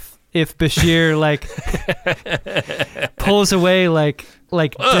if Bashir, like, pulls away, like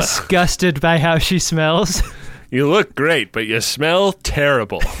disgusted by how she smells. You look great, but you smell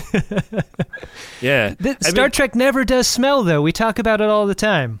terrible. Yeah. Star Trek never does smell, though. We talk about it all the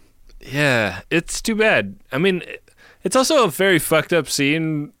time. Yeah, it's too bad. I mean, it's also a very fucked up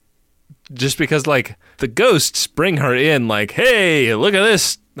scene just because, like, the ghosts bring her in like, hey, look at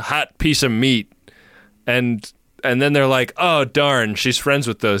this hot piece of meat. And then they're like, oh, darn, she's friends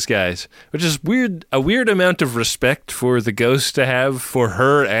with those guys. Which is weird, a weird amount of respect for the ghosts to have for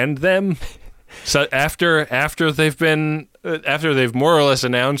her and them. So after they've more or less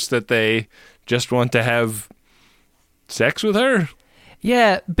announced that they just want to have sex with her?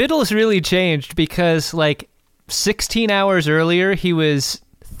 Yeah, Biddle's really changed because, like, 16 hours earlier, he was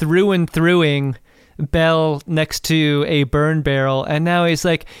through and throughing Belle next to a burn barrel, and now he's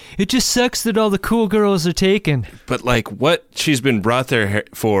like, it just sucks that all the cool girls are taken. But, like, what she's been brought there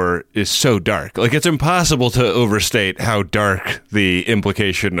for is so dark. Like, it's impossible to overstate how dark the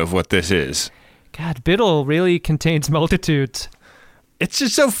implication of what this is. God, Biddle really contains multitudes. It's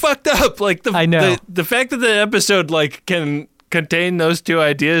just so fucked up. Like, I know. The fact that the episode, like, can contain those two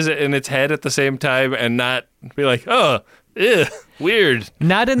ideas in its head at the same time and not be like, oh, ew, weird.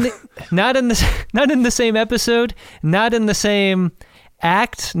 Not in the same episode, not in the same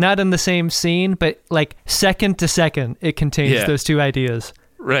act, not in the same scene, but like second to second, it contains those two ideas.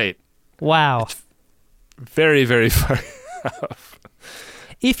 Right. Wow. It's very, very far off.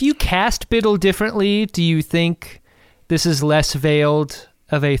 If you cast Biddle differently, do you think this is less veiled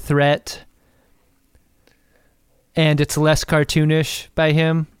of a threat and it's less cartoonish by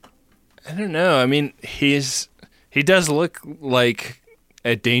him? I don't know. I mean, he does look like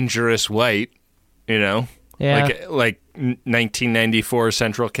a dangerous white, you know? Yeah. Like 1994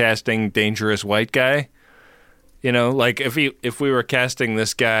 central casting dangerous white guy. You know, like if we were casting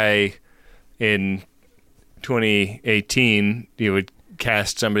this guy in 2018, you would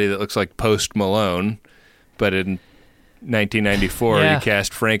cast somebody that looks like Post Malone, but in 1994 you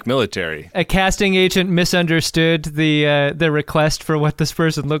cast Frank Military. A casting agent misunderstood the request for what this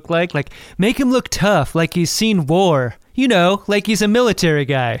person looked like. Like, make him look tough, like he's seen war. You know, like he's a military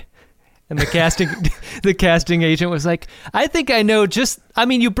guy. And the casting agent was like, I think I know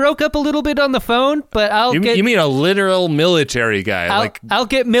you broke up a little bit on the phone, but You mean a literal military guy? I'll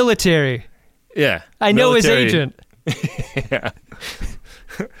get military. Yeah. I know his agent. Yeah.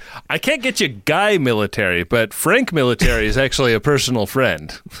 I can't get you Guy Military, but Frank Military is actually a personal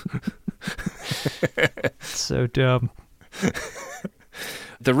friend. So dumb.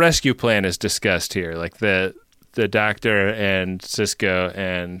 The rescue plan is discussed here. Like the doctor and Cisco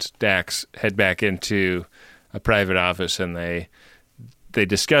and Dax head back into a private office and they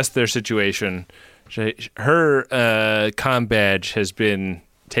discuss their situation. Her comm badge has been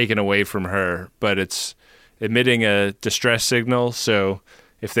taken away from her, but it's emitting a distress signal, so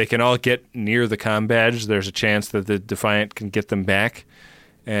if they can all get near the comm badge, there's a chance that the Defiant can get them back.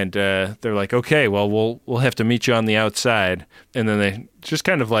 And they're like, okay, well, we'll have to meet you on the outside. And then they just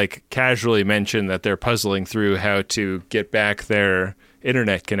kind of like casually mention that they're puzzling through how to get back their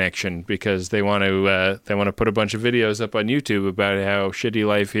internet connection because they want to put a bunch of videos up on YouTube about how shitty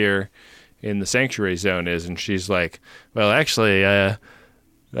life here in the sanctuary zone is. And she's like, well, actually, a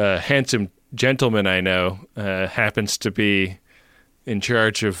handsome gentleman I know happens to be in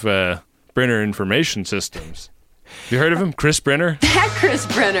charge of Brenner Information Systems. You heard of him? Chris Brenner? That Chris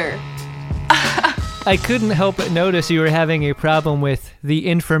Brenner. I couldn't help but notice you were having a problem with the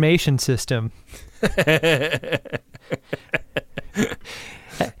information system.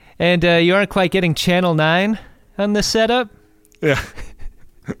 And you aren't quite getting Channel 9 on this setup? Yeah.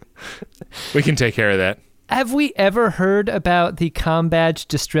 We can take care of that. Have we ever heard about the comm badge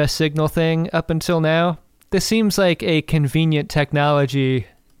distress signal thing up until now? This seems like a convenient technology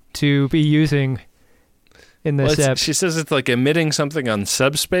to be using in this app. She says it's like emitting something on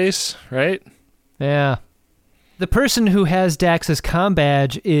subspace, right? Yeah. The person who has Dax's comm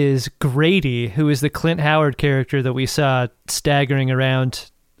badge is Grady, who is the Clint Howard character that we saw staggering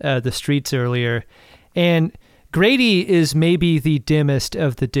around the streets earlier. And Grady is maybe the dimmest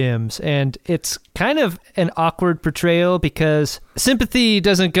of the dims, and it's kind of an awkward portrayal because sympathy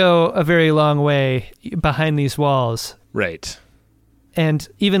doesn't go a very long way behind these walls. Right. And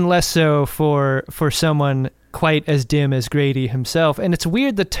even less so for someone quite as dim as Grady himself. And it's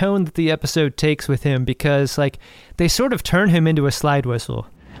weird the tone that the episode takes with him because, like, they sort of turn him into a slide whistle.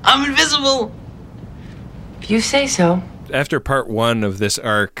 I'm invisible! If you say so. After part one of this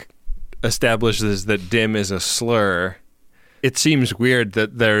arc establishes that dim is a slur, it seems weird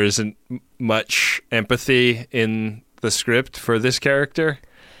that there isn't much empathy in the script for this character.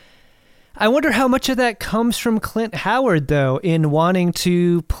 I wonder how much of that comes from Clint Howard, though, in wanting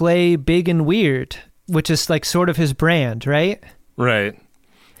to play big and weird, which is like sort of his brand, right? Right.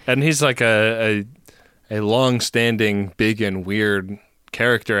 And he's like a long-standing big and weird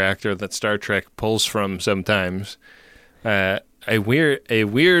character actor that Star Trek pulls from sometimes. A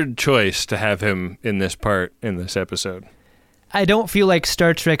weird choice to have him in this part in this episode. I don't feel like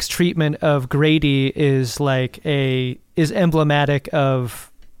Star Trek's treatment of Grady is emblematic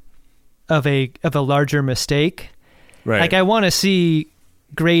of a larger mistake. Right. Like, I want to see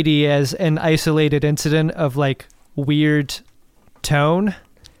Grady as an isolated incident of like weird tone.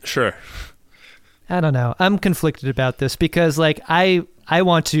 Sure. I don't know. I'm conflicted about this because like I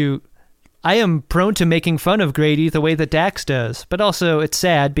am prone to making fun of Grady the way that Dax does, but also it's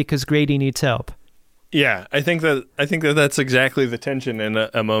sad because Grady needs help. Yeah, I think that that's exactly the tension in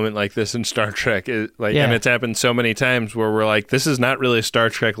a moment like this in Star Trek. And it's happened so many times where we're like, this is not really Star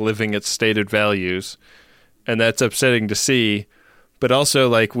Trek living its stated values, and that's upsetting to see. But also,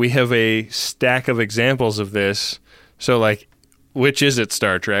 like, we have a stack of examples of this. So, like, which is it,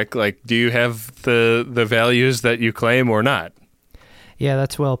 Star Trek? Like, do you have the values that you claim or not? Yeah,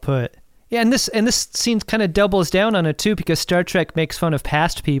 that's well put. Yeah, and this scene kind of doubles down on it too, because Star Trek makes fun of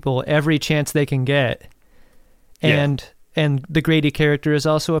past people every chance they can get. And and the Grady character is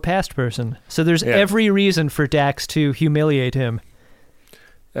also a past person. So there's every reason for Dax to humiliate him.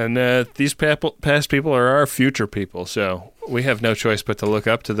 And these past people are our future people, so we have no choice but to look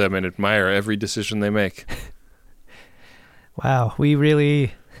up to them and admire every decision they make. Wow, we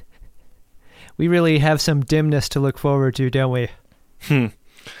really have some dimness to look forward to, don't we?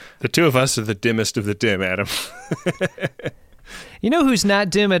 The two of us are the dimmest of the dim, Adam. You know who's not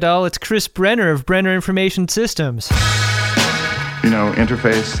dim at all? It's Chris Brenner of Brenner Information Systems. You know,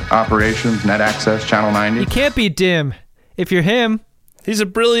 interface, operations, net access, channel 90. You can't be dim if you're him. He's a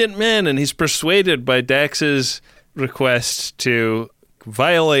brilliant man, and he's persuaded by Dax's request to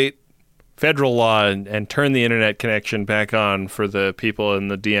violate federal law and turn the internet connection back on for the people in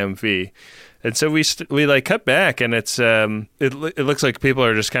the DMV. And so we like cut back, and it's it looks like people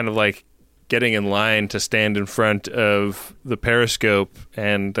are just kind of like getting in line to stand in front of the periscope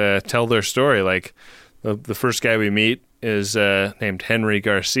and tell their story. Like the first guy we meet is named Henry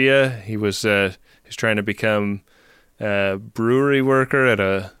Garcia. He's trying to become a brewery worker at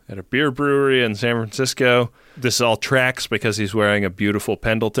a beer brewery in San Francisco. This all tracks because he's wearing a beautiful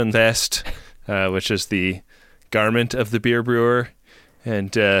Pendleton vest, which is the garment of the beer brewer,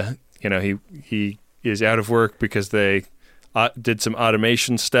 and he is out of work because they did some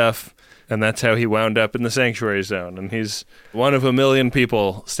automation stuff, and that's how he wound up in the sanctuary zone. And he's one of a million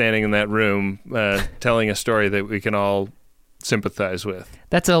people standing in that room telling a story that we can all sympathize with.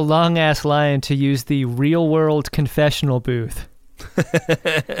 That's a long-ass line to use the real-world confessional booth.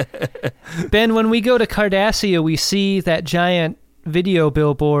 Ben, when we go to Cardassia, we see that giant video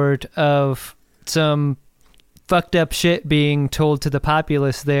billboard of some fucked up shit being told to the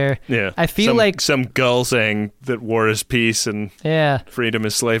populace there. Yeah. I feel like some gull saying that war is peace and freedom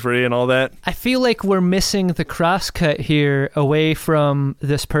is slavery and all that. I feel like we're missing the crosscut here away from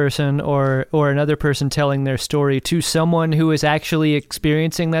this person or another person telling their story to someone who is actually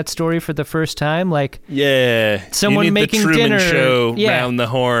experiencing that story for the first time. Like, someone you need making the Truman dinner. Show round the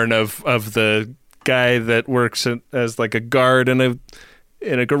horn of the guy that works as like a guard in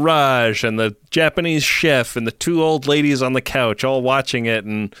a garage, and the Japanese chef, and the two old ladies on the couch, all watching it,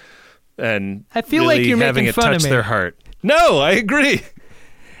 and I feel really like you're having making it fun touch of me. their heart. No, I agree.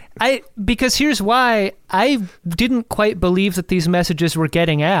 Because here's why I didn't quite believe that these messages were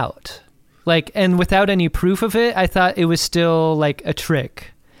getting out. Like, and without any proof of it, I thought it was still like a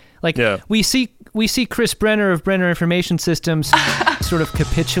trick. Like, we see Chris Brenner of Brenner Information Systems sort of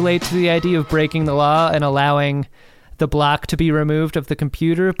capitulate to the idea of breaking the law and allowing the block to be removed of the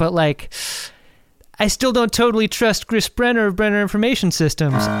computer, but like, I still don't totally trust Chris Brenner of Brenner Information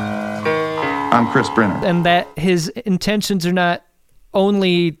Systems. I'm Chris Brenner. And that his intentions are not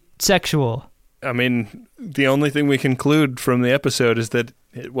only sexual. I mean, the only thing we conclude from the episode is that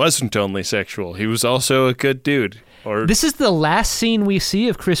it wasn't only sexual. He was also a good dude. This is the last scene we see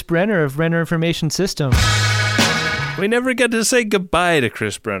of Chris Brenner of Brenner Information Systems. We never get to say goodbye to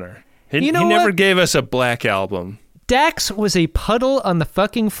Chris Brenner. He never gave us a Black Album. Dax was a puddle on the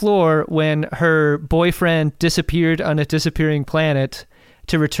fucking floor when her boyfriend disappeared on a disappearing planet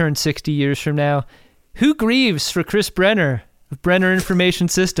to return 60 years from now. Who grieves for Chris Brenner of Brenner Information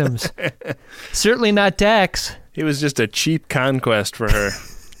Systems? Certainly not Dax. He was just a cheap conquest for her.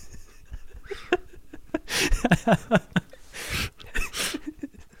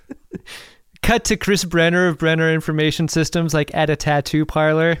 Cut to Chris Brenner of Brenner Information Systems, like at a tattoo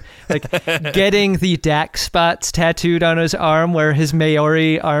parlor, like getting the Dax spots tattooed on his arm where his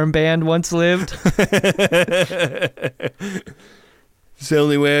Maori armband once lived. It's the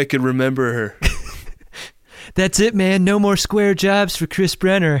only way I could remember her. That's it, man. No more square jobs for Chris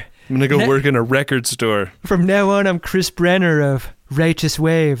Brenner. I'm going to go work in a record store. From now on, I'm Chris Brenner of Righteous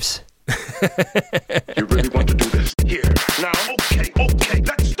Waves. You really want to do this? Here. Now, okay,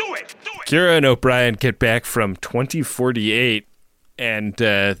 let's do it. Kira and O'Brien get back from 2048, and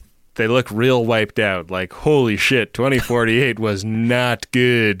they look real wiped out. Like, holy shit, 2048 was not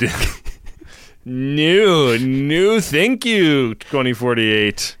good. No, thank you,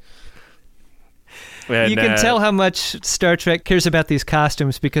 2048. And, you can tell how much Star Trek cares about these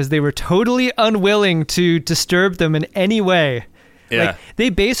costumes because they were totally unwilling to disturb them in any way. Yeah. Like, they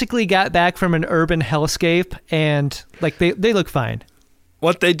basically got back from an urban hellscape, and like they look fine.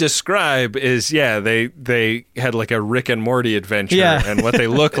 What they describe is, they had like a Rick and Morty adventure, and what they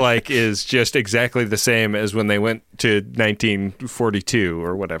look like is just exactly the same as when they went to 1942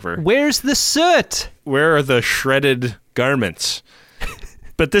 or whatever. Where's the soot? Where are the shredded garments?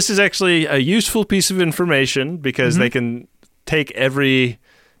 But this is actually a useful piece of information because they can take every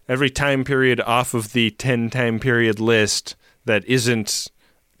time period off of the 10 time period list that isn't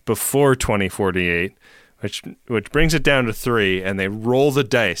before 2048. which brings it down to 3, and they roll the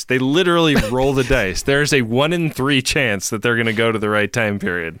dice. They literally roll the dice. There's a 1 in 3 chance that they're going to go to the right time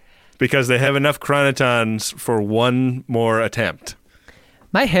period because they have enough chronotons for one more attempt.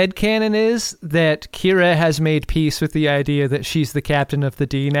 My headcanon is that Kira has made peace with the idea that she's the captain of the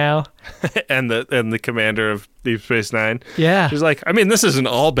D now. and the commander of Deep Space Nine. Yeah. She's like, I mean, this isn't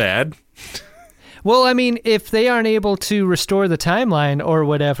all bad. Well, I mean, if they aren't able to restore the timeline or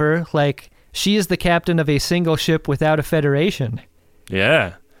whatever, like, she is the captain of a single ship without a federation.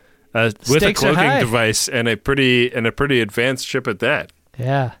 Yeah. With Stakes a are high. cloaking device and a pretty advanced ship at that.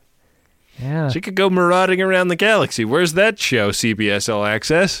 Yeah. Yeah. She could go marauding around the galaxy. Where's that show, CBS All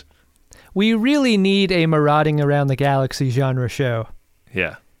Access? We really need a marauding around the galaxy genre show.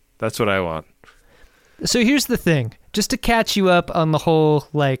 Yeah, that's what I want. So here's the thing. Just to catch you up on the whole,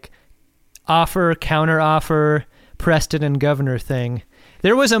 like, offer, counter-offer, Preston and Governor thing.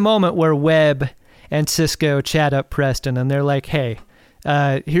 There was a moment where Webb and Cisco chat up Preston, and they're like, hey,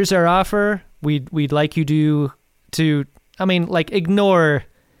 here's our offer. We'd like you to ignore...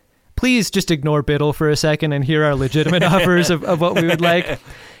 Please just ignore Biddle for a second and hear our legitimate offers of what we would like.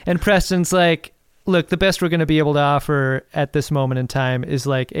 And Preston's like, look, the best we're going to be able to offer at this moment in time is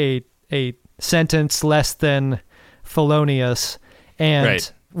like a sentence less than felonious,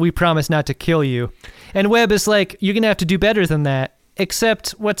 and we promise not to kill you. And Webb is like, you're going to have to do better than that.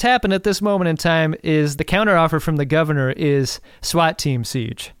 Except what's happened at this moment in time is the counteroffer from the governor is SWAT team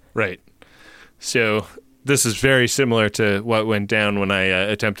siege. Right. So... this is very similar to what went down when I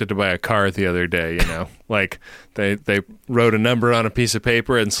attempted to buy a car the other day, you know. Like, they wrote a number on a piece of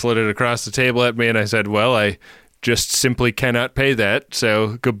paper and slid it across the table at me, and I said, well, I just simply cannot pay that,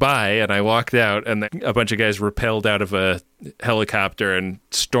 so goodbye. And I walked out, and a bunch of guys rappelled out of a helicopter and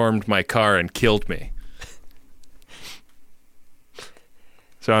stormed my car and killed me.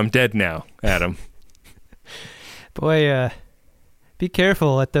 So I'm dead now, Adam. Boy, be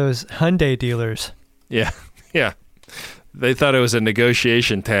careful at those Hyundai dealers. Yeah. They thought it was a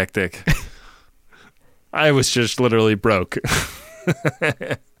negotiation tactic. I was just literally broke.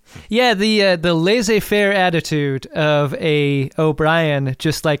 Yeah, the laissez-faire attitude of a O'Brien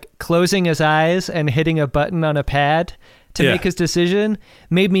just like closing his eyes and hitting a button on a pad to make his decision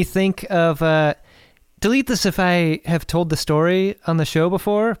made me think of... delete this if I have told the story on the show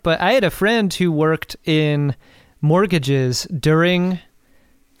before, but I had a friend who worked in mortgages during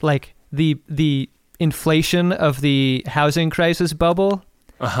like the inflation of the housing crisis bubble,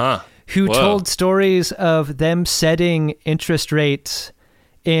 who told stories of them setting interest rates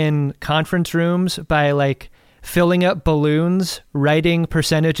in conference rooms by like filling up balloons, writing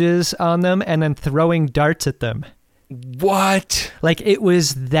percentages on them, and then throwing darts at them. What? Like, it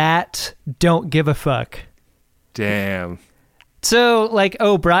was that don't give a fuck. Damn. So, like,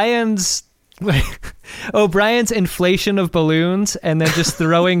 O'Brien's inflation of balloons and then just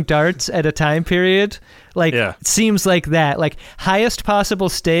throwing darts at a time period, like, seems like that. Like, highest possible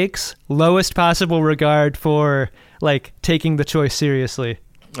stakes, lowest possible regard for, like, taking the choice seriously.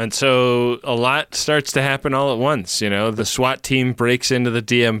 And so a lot starts to happen all at once, you know? The SWAT team breaks into the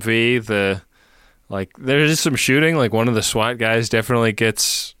DMV, there's some shooting, like one of the SWAT guys definitely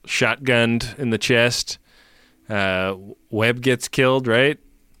gets shotgunned in the chest. Webb gets killed, right?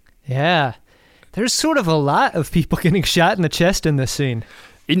 Yeah. There's sort of a lot of people getting shot in the chest in this scene.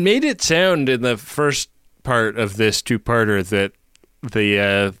 It made it sound in the first part of this two-parter that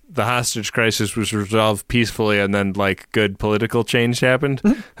the hostage crisis was resolved peacefully and then, like, good political change happened.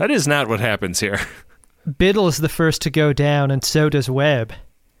 That is not what happens here. Biddle's the first to go down, and so does Webb.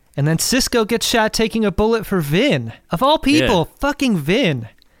 And then Cisco gets shot taking a bullet for Vin. Of all people, fucking Vin.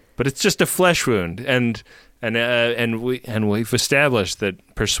 But it's just a flesh wound, and we've established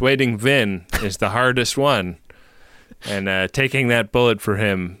that persuading Vin is the hardest one, and taking that bullet for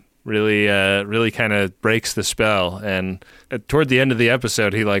him really kind of breaks the spell. And toward the end of the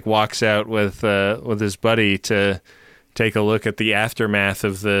episode, he like walks out with his buddy to take a look at the aftermath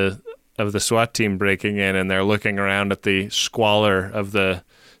of the SWAT team breaking in, and they're looking around at the squalor of the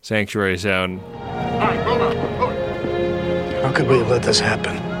sanctuary zone. How could we have let this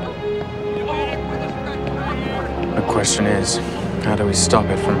happen? The question is, how do we stop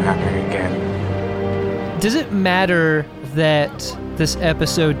it from happening again? Does it matter that this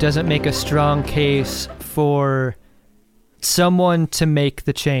episode doesn't make a strong case for someone to make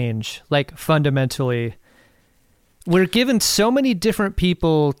the change, like fundamentally? We're given so many different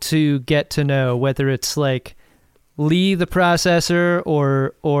people to get to know, whether it's like Lee the processor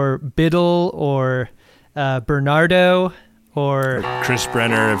or Biddle or Bernardo or Chris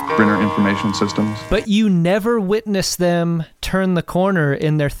Brenner of Brenner Information Systems. But you never witness them turn the corner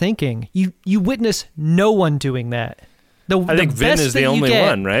in their thinking. You witness no one doing that. I think Vin is the only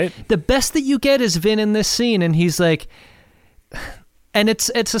one, right? The best that you get is Vin in this scene, and he's like, and it's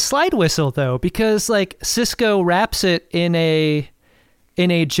a slide whistle though, because like Sisko wraps it in a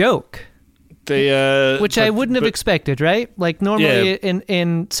joke. Which I wouldn't have expected, right? Like normally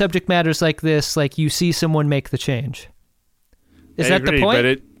in subject matters like this, like you see someone make the change. Is that the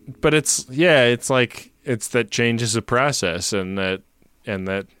point? But it's like it's that change is a process, and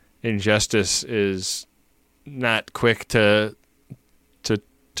that injustice is not quick to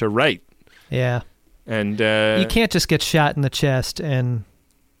right. Yeah. And you can't just get shot in the chest and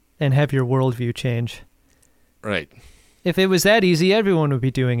have your worldview change. Right. If it was that easy, everyone would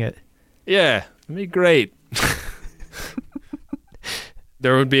be doing it. Yeah, it'd be great.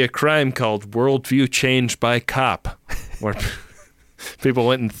 There would be a crime called worldview change by cop, where people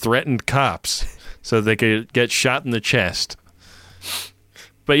went and threatened cops so they could get shot in the chest.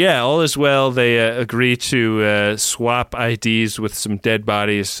 But yeah, all is well. They agree to swap IDs with some dead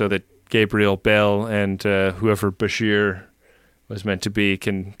bodies so that Gabriel Bell and whoever Bashir was meant to be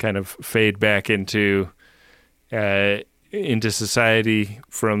can kind of fade back into society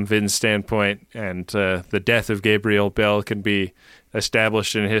from Vin's standpoint, and the death of Gabriel Bell can be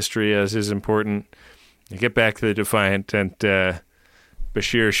established in history as is important. You get back to the Defiant, and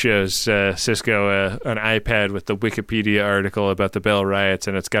Bashir shows Sisko an iPad with the Wikipedia article about the Bell riots,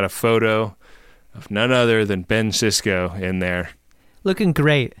 and it's got a photo of none other than Ben Sisko in there. Looking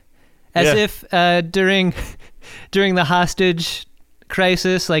great. As if during the hostage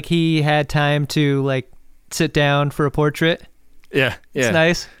crisis, like he had time to like sit down for a portrait. Yeah. It's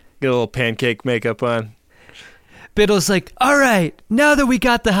nice. Get a little pancake makeup on. Biddle's like, all right, now that we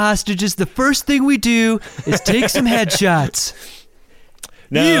got the hostages, the first thing we do is take some headshots.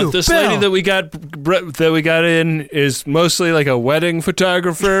 Now, this lady that we got in is mostly like a wedding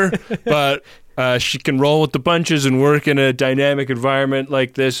photographer, but she can roll with the punches and work in a dynamic environment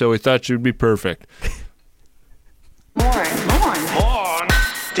like this, so we thought she would be perfect. More.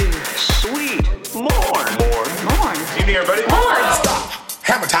 Dude, sweet. More. You near, buddy? More. Stop.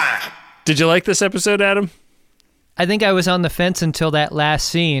 Hammer time. Did you like this episode, Adam? I think I was on the fence until that last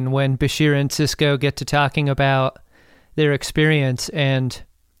scene when Bashir and Sisko get to talking about their experience, and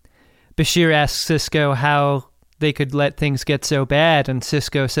Bashir asks Sisko how they could let things get so bad, and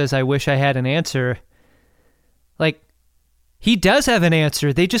Sisko says, I wish I had an answer. Like, he does have an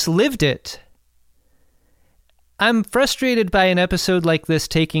answer. They just lived it. I'm frustrated by an episode like this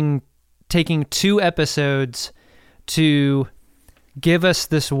taking 2 episodes to give us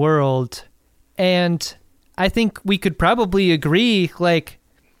this world, and I think we could probably agree, like,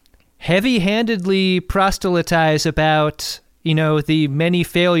 heavy-handedly proselytize about, the many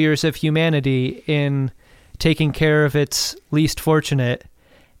failures of humanity in taking care of its least fortunate.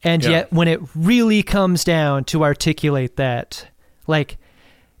 And yet when it really comes down to articulate that, like,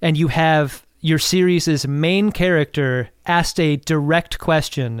 and you have your series' main character asked a direct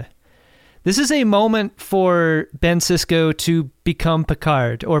question, this is a moment for Ben Sisko to become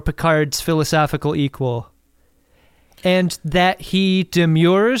Picard, or Picard's philosophical equal. And that he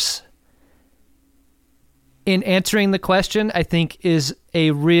demurs in answering the question, I think, is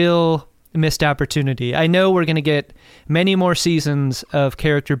a real missed opportunity. I know we're going to get many more seasons of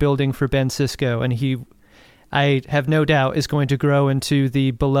character building for Ben Sisko, and he, I have no doubt, is going to grow into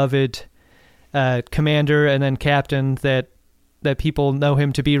the beloved commander and then captain that people know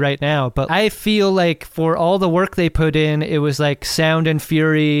him to be right now. But I feel like for all the work they put in, it was like sound and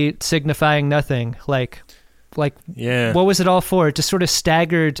fury signifying nothing. Like what was it all for? It just sort of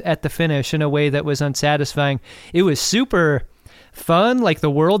staggered at the finish in a way that was unsatisfying. It was super fun. Like, the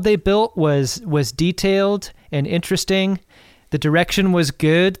world they built was detailed and interesting. The direction was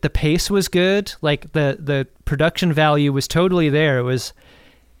good. The pace was good. Like, the production value was totally there. It was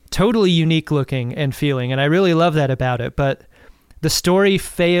totally unique looking and feeling, and I really love that about it. But the story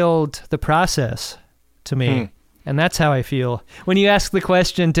failed the process to me. And that's how I feel. When you ask the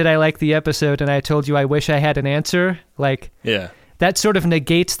question, did I like the episode, and I told you I wish I had an answer, like, that sort of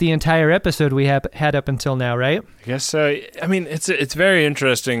negates the entire episode we had up until now, right? I guess so. I mean, it's very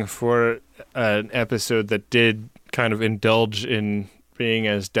interesting for an episode that did kind of indulge in being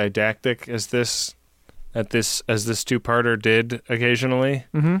as didactic as this two-parter did occasionally,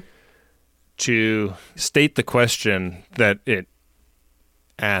 to state the question that it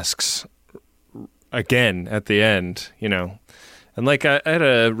asks again at the end, and like I had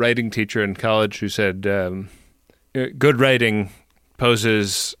a writing teacher in college who said, good writing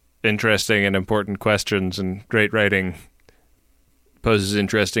poses interesting and important questions, and great writing poses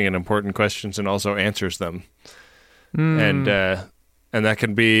interesting and important questions and also answers them. And that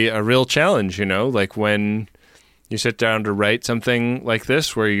can be a real challenge, like when you sit down to write something like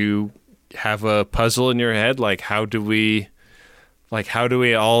this, where you have a puzzle in your head, like how do we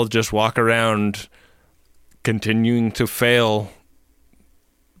all just walk around continuing to fail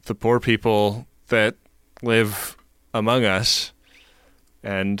the poor people that live among us?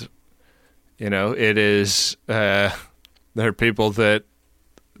 And, it is, there are people that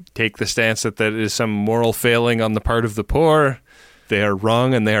take the stance that is some moral failing on the part of the poor. They are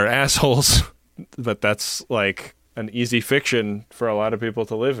wrong and they are assholes. But that's like an easy fiction for a lot of people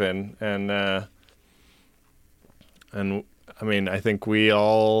to live in. And I mean, I think we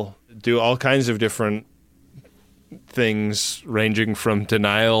all do all kinds of different things, ranging from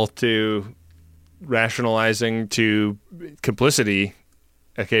denial to rationalizing to complicity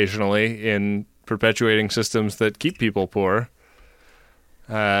occasionally in perpetuating systems that keep people poor.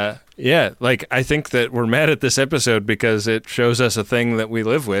 I think that we're mad at this episode because it shows us a thing that we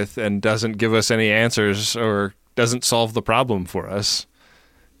live with and doesn't give us any answers or doesn't solve the problem for us.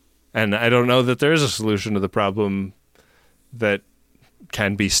 And I don't know that there is a solution to the problem that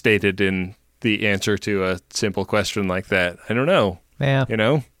can be stated in the answer to a simple question like that. I don't know. Yeah.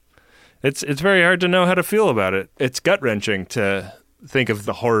 It's very hard to know how to feel about it. It's gut-wrenching to think of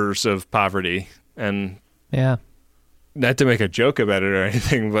the horrors of poverty, and not to make a joke about it or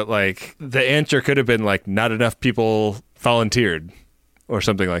anything, but like the answer could have been like not enough people volunteered or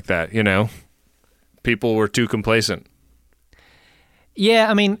something like that, People were too complacent.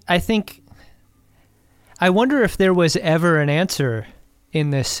 Yeah, I mean, I wonder if there was ever an answer in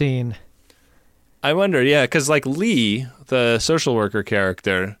this scene. I wonder, yeah, because like Lee, the social worker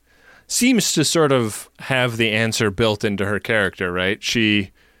character, seems to sort of have the answer built into her character, right?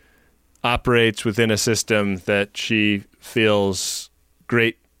 She operates within a system that she feels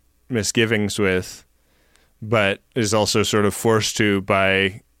great misgivings with, but is also sort of forced to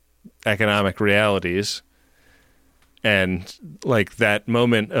by economic realities. And like that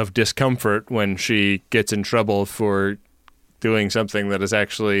moment of discomfort when she gets in trouble for doing something that is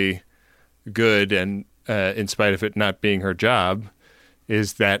actually good and in spite of it not being her job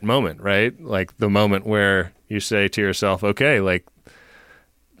is that moment, right? Like the moment where you say to yourself, okay, like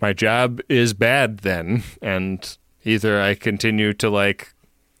my job is bad then, and either I continue to like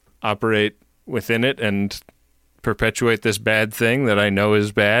operate within it and perpetuate this bad thing that I know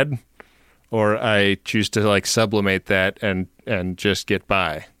is bad, or I choose to like sublimate that and just get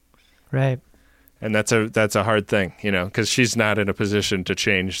by. Right. And that's a hard thing, because she's not in a position to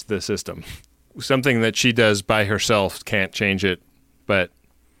change the system. Something that she does by herself can't change it, but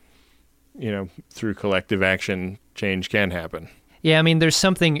through collective action, change can happen. Yeah, I mean, there's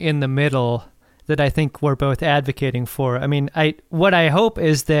something in the middle that I think we're both advocating for. I mean, what I hope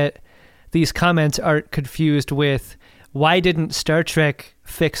is that these comments aren't confused with why didn't Star Trek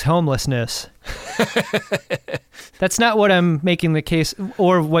fix homelessness? That's not what I'm making the case,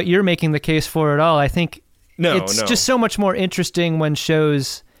 or what you're making the case for at all. I think it's just so much more interesting when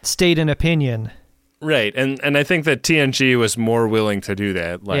shows state an opinion. Right, and I think that TNG was more willing to do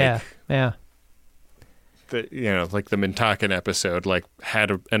that. Like, yeah. Like the Mintakan episode, like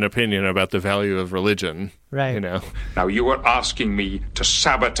had an opinion about the value of religion. Right. Now you are asking me to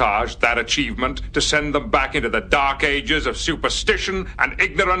sabotage that achievement, to send them back into the dark ages of superstition and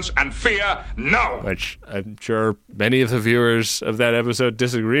ignorance and fear? No! Which I'm sure many of the viewers of that episode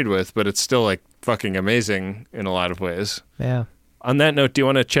disagreed with, but it's still like fucking amazing in a lot of ways. Yeah. On that note, do you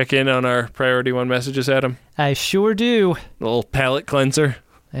want to check in on our Priority 1 messages, Adam? I sure do. A little palate cleanser.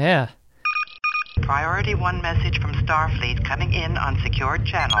 Yeah. Priority 1 message from Starfleet coming in on secured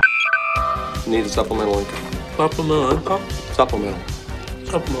channel. Need a supplemental income. Supplemental income?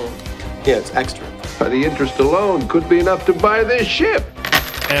 Supplemental. Yeah, it's extra. The interest alone could be enough to buy this ship.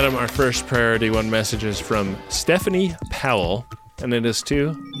 Adam, our first Priority 1 message is from Stephanie Powell, and it is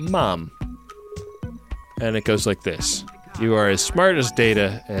to Mom. And it goes like this. You are as smart as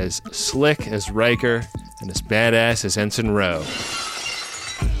Data, as slick as Riker, and as badass as Ensign Rowe.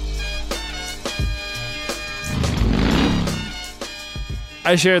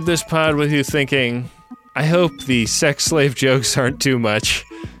 I shared this pod with you thinking, I hope the sex slave jokes aren't too much.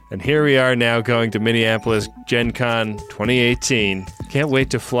 And here we are now going to Minneapolis Gen Con 2018. Can't wait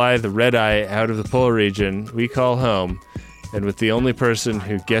to fly the red eye out of the polar region we call home, and with the only person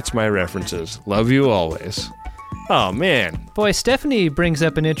who gets my references. Love you always. Oh, man. Boy, Stephanie brings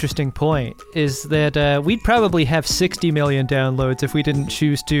up an interesting point, is that we'd probably have 60 million downloads if we didn't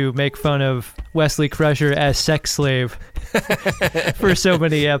choose to make fun of Wesley Crusher as sex slave for so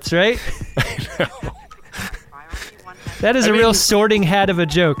many eps, right? I know. That is a real sorting hat of a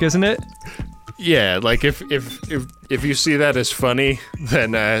joke, isn't it? Yeah, like if you see that as funny,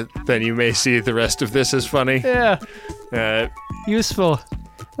 then you may see the rest of this as funny. Yeah. Useful.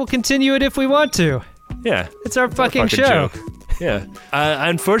 We'll continue it if we want to. Yeah. It's our fucking show. Joke. Yeah.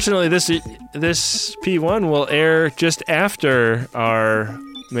 Unfortunately, this P1 will air just after our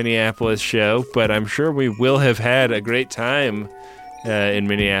Minneapolis show, but I'm sure we will have had a great time in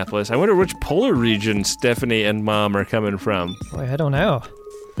Minneapolis. I wonder which polar region Stephanie and Mom are coming from. Boy, I don't know.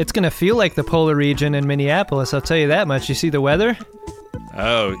 It's going to feel like the polar region in Minneapolis, I'll tell you that much. You see the weather?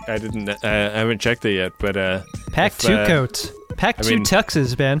 Oh, I haven't checked it yet, but pack two coats. Pack two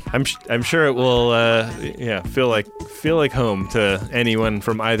tuxes, Ben. I'm sure it will feel like home to anyone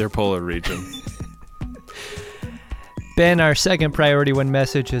from either polar region. Ben, our second priority one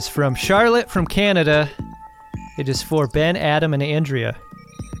message is from Charlotte from Canada. It is for Ben, Adam, and Andrea.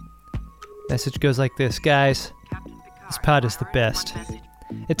 Message goes like this. Guys, this pod is the best.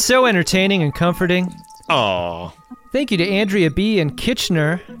 It's so entertaining and comforting. Aww. Thank you to Andrea B. and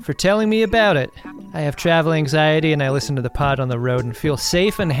Kitchener for telling me about it. I have travel anxiety and I listen to the pod on the road and feel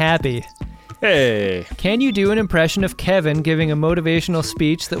safe and happy. Hey. Can you do an impression of Kevin giving a motivational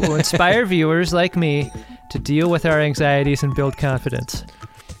speech that will inspire viewers like me to deal with our anxieties and build confidence?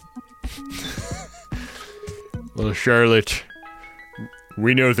 Well, Charlotte,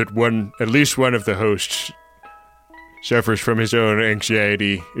 we know that at least one of the hosts suffers from his own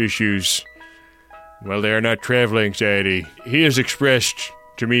anxiety issues. Well, they are not travel anxiety. He has expressed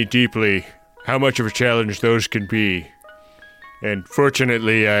to me deeply how much of a challenge those can be. And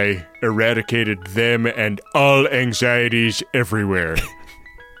fortunately, I eradicated them and all anxieties everywhere.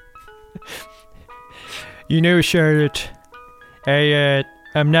 You know, Charlotte,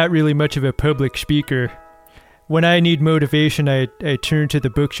 I'm not really much of a public speaker. When I need motivation, I turn to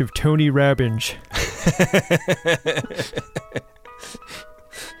the books of Tony Robbins.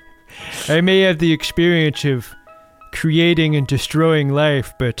 I may have the experience of creating and destroying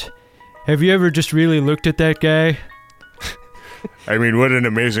life, but have you ever just really looked at that guy? I mean, what an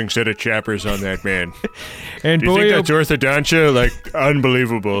amazing set of chappers on that man. And do you think that's orthodontia? Like,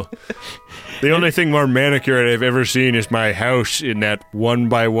 unbelievable. The only thing more manicured I've ever seen is my house in that 1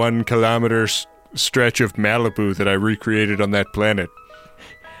 by 1 kilometer stretch of Malibu that I recreated on that planet.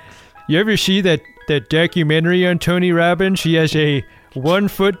 You ever see that documentary on Tony Robbins? He has a 1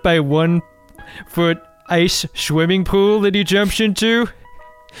 foot by 1 foot ice swimming pool that he jumps into.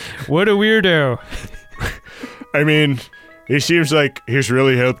 What a weirdo. I mean, he seems like he's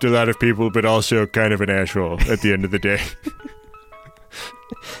really helped a lot of people, but also kind of an asshole at the end of the day.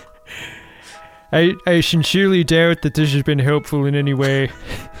 I sincerely doubt that this has been helpful in any way.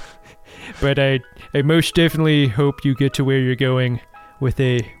 But I most definitely hope you get to where you're going with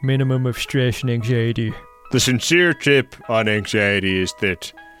a minimum of stress and anxiety. The sincere tip on anxiety is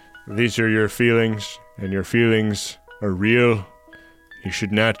that these are your feelings, and your feelings are real. You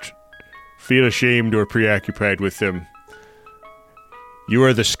should not feel ashamed or preoccupied with them. You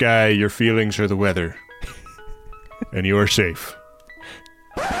are the sky, your feelings are the weather. And you are safe.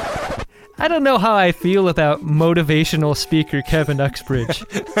 I don't know how I feel about motivational speaker Kevin Uxbridge.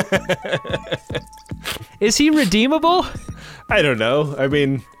 Is he redeemable? I don't know. I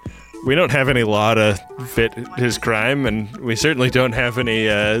mean, we don't have any law to fit his crime, and we certainly don't have any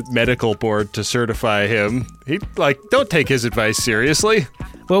medical board to certify him. Don't take his advice seriously.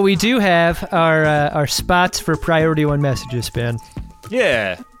 Well, we do have our spots for Priority 1 messages, Ben.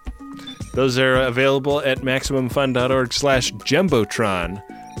 Yeah. Those are available at MaximumFun.org/Jumbotron.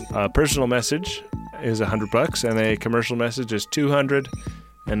 A personal message is $100, and a commercial message is $200.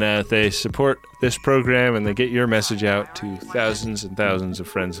 And they support this program, and they get your message out to thousands and thousands of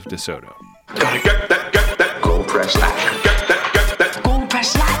friends of DeSoto. Get that. Go press that. Go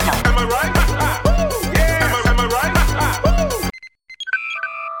press that. Am I right? Yeah. Am I right?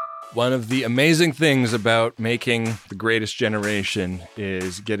 One of the amazing things about making The Greatest Generation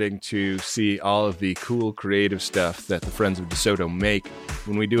is getting to see all of the cool, creative stuff that the Friends of DeSoto make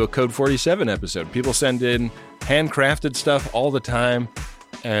when we do a Code 47 episode. People send in handcrafted stuff all the time,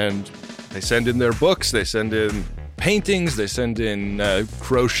 and they send in their books, they send in paintings, they send in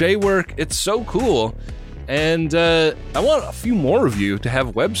crochet work. It's so cool. And I want a few more of you to have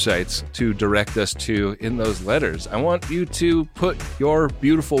websites to direct us to in those letters. I want you to put your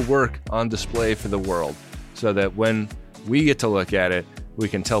beautiful work on display for the world so that when we get to look at it, we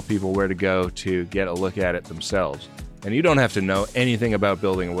can tell people where to go to get a look at it themselves. And you don't have to know anything about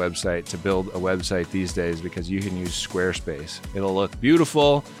building a website to build a website these days, because you can use Squarespace. It'll look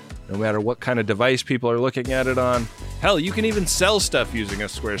beautiful no matter what kind of device people are looking at it on. Hell, you can even sell stuff using a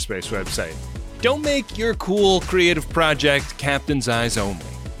Squarespace website. Don't make your cool creative project captain's eyes only.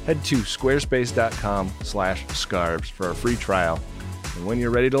 Head to squarespace.com/scarves for a free trial. And when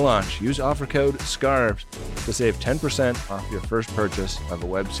you're ready to launch, use offer code SCARVES to save 10% off your first purchase of a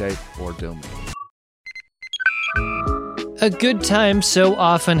website or domain. A good time so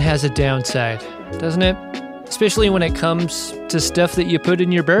often has a downside, doesn't it? Especially when it comes to stuff that you put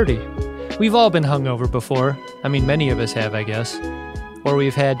in your birdie. We've all been hungover before. I mean, many of us have, I guess. Or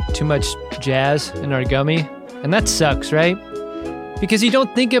we've had too much jazz in our gummy. And that sucks, right? Because you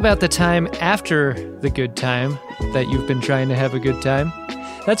don't think about the time after the good time that you've been trying to have a good time.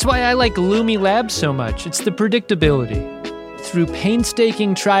 That's why I like Lumi Labs so much. It's the predictability. Through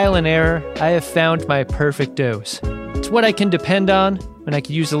painstaking trial and error, I have found my perfect dose. It's what I can depend on when I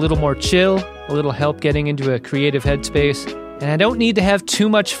could use a little more chill, a little help getting into a creative headspace, and I don't need to have too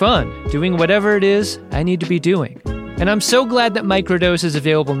much fun doing whatever it is I need to be doing. And I'm so glad that Microdose is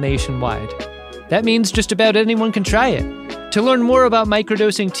available nationwide. That means just about anyone can try it. To learn more about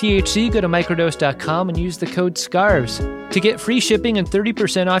microdosing THC, go to microdose.com and use the code SCARVES to get free shipping and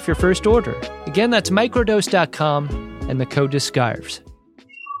 30% off your first order. Again, that's microdose.com and the code is SCARVES.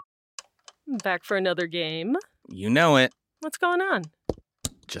 Back for another game. You know it. What's going on?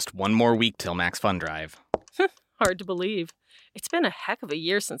 Just one more week till Max Fun Drive. Hard to believe. It's been a heck of a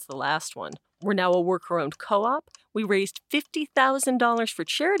year since the last one. We're now a worker-owned co-op. We raised $50,000 for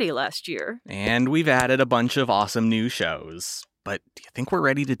charity last year. And we've added a bunch of awesome new shows. But do you think we're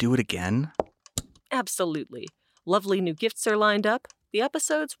ready to do it again? Absolutely. Lovely new gifts are lined up. The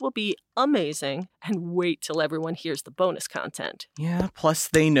episodes will be amazing. And wait till everyone hears the bonus content. Yeah, plus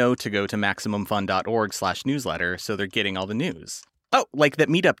they know to go to MaximumFun.org/newsletter, so they're getting all the news. Oh, like that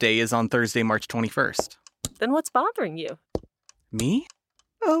meetup day is on Thursday, March 21st. Then what's bothering you? Me?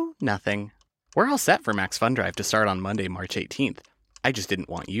 Oh, nothing. We're all set for Max Fun Drive to start on Monday, March 18th. I just didn't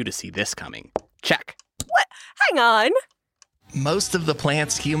want you to see this coming. Check. What? Hang on. Most of the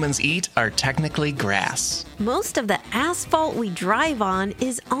plants humans eat are technically grass. Most of the asphalt we drive on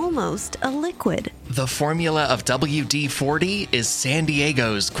is almost a liquid. The formula of WD-40 is San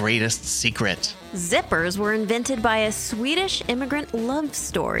Diego's greatest secret. Zippers were invented by a Swedish immigrant love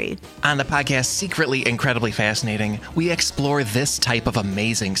story. On the podcast Secretly Incredibly Fascinating, we explore this type of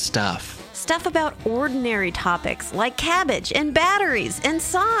amazing stuff. Stuff about ordinary topics like cabbage and batteries and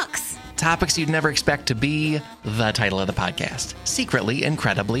socks. Topics you'd never expect to be the title of the podcast. Secretly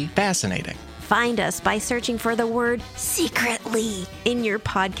Incredibly Fascinating. Find us by searching for the word secretly in your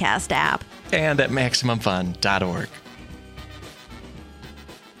podcast app. And at MaximumFun.org.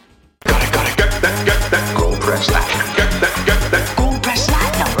 Go press that. Go press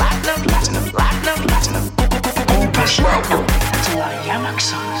platinum. Go press platinum.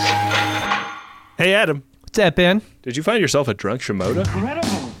 Hey, Adam. What's that, Ben? Did you find yourself a drunk Shimoda?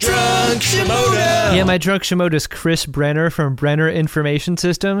 Drunk Shimoda! Yeah, my drunk Shimoda's Chris Brenner from Brenner Information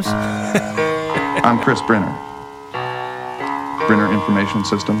Systems. I'm Chris Brenner. Brenner Information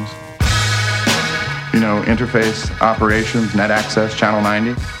Systems. You know, interface, operations, net access, channel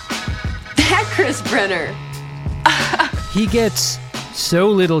 90. That Chris Brenner. He gets so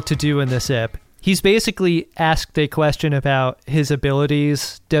little to do in this ep. He's basically asked a question about his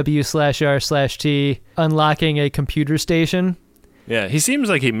abilities, W/R/T, unlocking a computer station. Yeah, he seems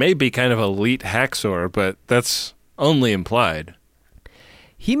like he may be kind of elite hacksaw, but that's only implied.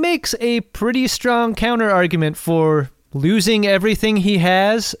 He makes a pretty strong counter-argument for losing everything he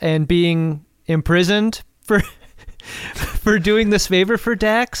has and being imprisoned for doing this favor for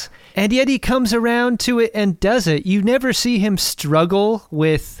Dax. And yet he comes around to it and does it. You never see him struggle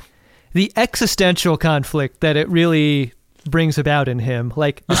with the existential conflict that it really brings about in him.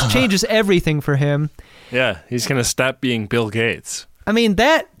 Like, this changes everything for him. Yeah, he's going to stop being Bill Gates. I mean,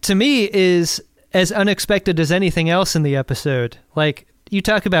 that, to me, is as unexpected as anything else in the episode. Like, you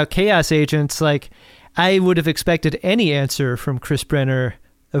talk about chaos agents, like, I would have expected any answer from Chris Brenner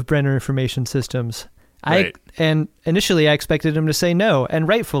of Brenner Information Systems. Right. And initially I expected him to say no, and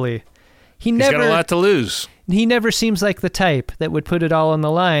rightfully. He's got a lot to lose. He never seems like the type that would put it all on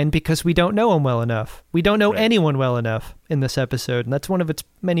the line because we don't know him well enough. We don't know anyone well enough in this episode, and that's one of its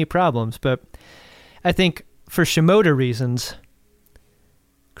many problems. But I think for Shimoda reasons,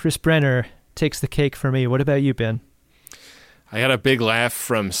 Chris Brenner takes the cake for me. What about you, Ben? I got a big laugh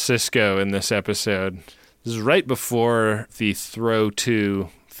from Cisco in this episode. This is right before the Throw 2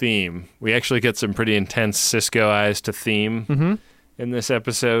 theme. We actually get some pretty intense Cisco eyes to theme in this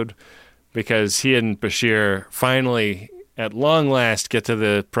episode, because he and Bashir finally, at long last, get to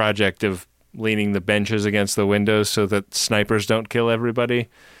the project of leaning the benches against the windows so that snipers don't kill everybody.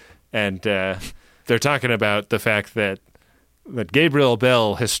 And they're talking about the fact that Gabriel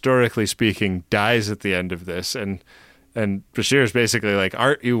Bell, historically speaking, dies at the end of this, and Bashir's basically like,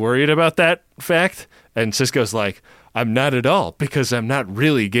 aren't you worried about that fact? And Sisko's like, I'm not at all, because I'm not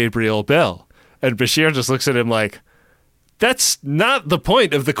really Gabriel Bell. And Bashir just looks at him like, that's not the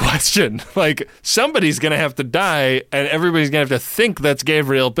point of the question. Like, somebody's going to have to die, and everybody's going to have to think that's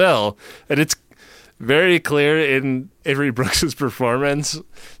Gabriel Bell. And it's very clear in Avery Brooks's performance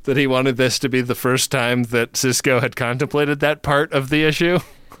that he wanted this to be the first time that Sisko had contemplated that part of the issue.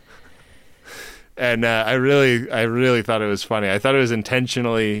 And I really thought it was funny. I thought it was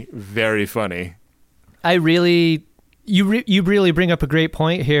intentionally very funny. You really bring up a great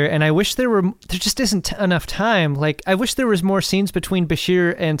point here, and I wish there just isn't enough time. Like, I wish there was more scenes between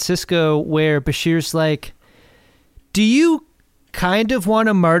Bashir and Sisko where Bashir's like, do you kind of want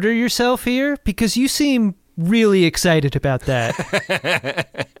to martyr yourself here? Because you seem really excited about that.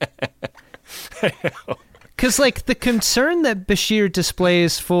 I know. Because, like, the concern that Bashir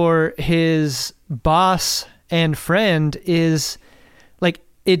displays for his boss and friend is, like,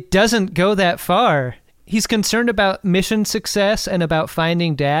 it doesn't go that far. He's concerned about mission success and about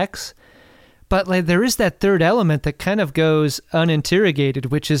finding Dax, but, like, there is that third element that kind of goes uninterrogated,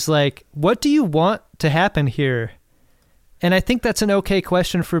 which is, like, what do you want to happen here? And I think that's an okay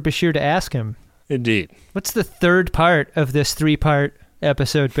question for Bashir to ask him. Indeed. What's the third part of this 3-part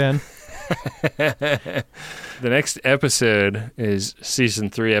episode, Ben? The next episode is Season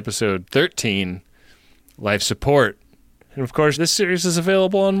 3, Episode 13, Life Support. And, of course, this series is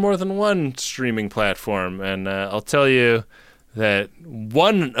available on more than one streaming platform. And I'll tell you that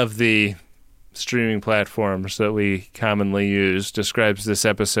one of the streaming platforms that we commonly use describes this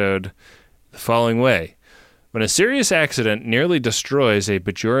episode the following way. When a serious accident nearly destroys a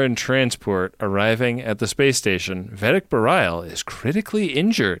Bajoran transport arriving at the space station, Vedic Bareil is critically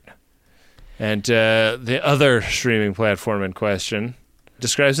injured. And the other streaming platform in question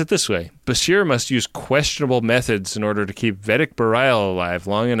describes it this way. Bashir must use questionable methods in order to keep Vedic Bareil alive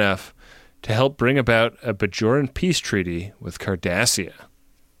long enough to help bring about a Bajoran peace treaty with Cardassia.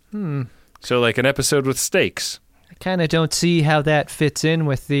 So like an episode with stakes. I kind of don't see how that fits in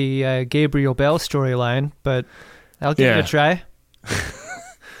with the Gabriel Bell storyline, but I'll give it a try.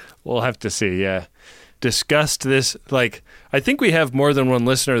 We'll have to see, yeah. Discussed this, like, I think we have more than one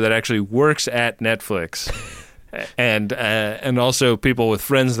listener that actually works at Netflix. And also people with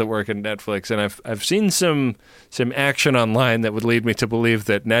friends that work at Netflix, and I've seen some action online that would lead me to believe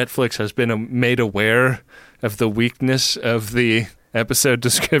that Netflix has been made aware of the weakness of the episode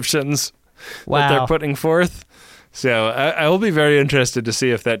descriptions that they're putting forth. So I will be very interested to see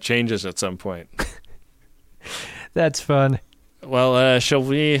if that changes at some point. That's fun. Well, shall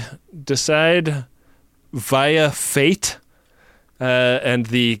we decide via fate? And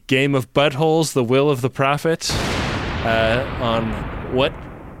the Game of Buttholes, the will of the prophet, on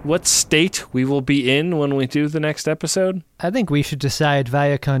what state we will be in when we do the next episode? I think we should decide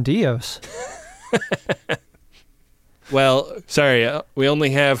via con Dios. Well, sorry, we only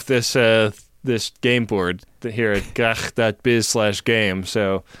have this game board here at gach.biz/game,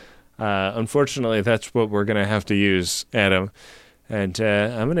 so unfortunately that's what we're going to have to use, Adam. And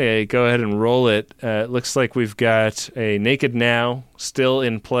I'm going to go ahead and roll it. It looks like we've got a Naked Now still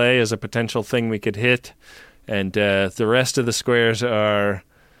in play as a potential thing we could hit. And the rest of the squares are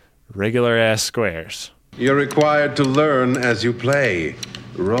regular-ass squares. You're required to learn as you play.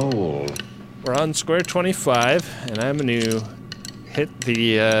 Roll. We're on square 25, and I'm going to hit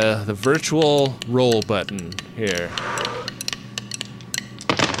the virtual roll button here.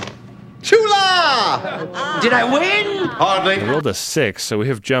 Chula! Did I win? Hardly. I rolled a 6, so we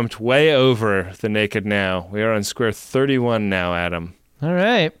have jumped way over the Naked Now. We are on square 31 now, Adam. All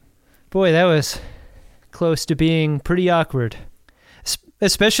right. Boy, that was close to being pretty awkward.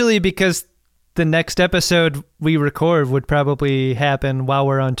 Especially because the next episode we record would probably happen while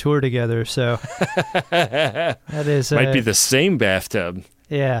we're on tour together, so that is might be the same bathtub.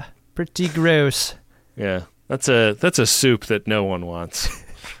 Yeah, pretty gross. Yeah, that's a soup that no one wants.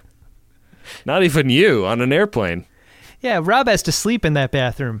 Not even you on an airplane. Yeah, Rob has to sleep in that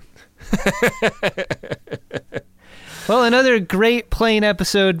bathroom. Well, another great plane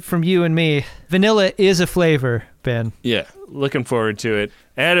episode from you and me. Vanilla is a flavor, Ben. Yeah, looking forward to it.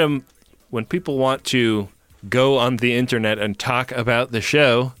 Adam, when people want to go on the internet and talk about the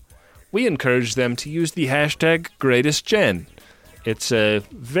show, we encourage them to use the hashtag GreatestGen. It's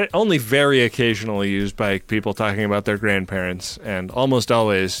only very occasionally used by people talking about their grandparents, and almost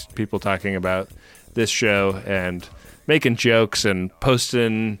always people talking about this show and making jokes and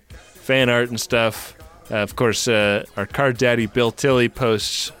posting fan art and stuff. Of course, our card daddy Bill Tilley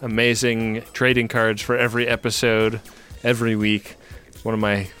posts amazing trading cards for every episode, every week. One of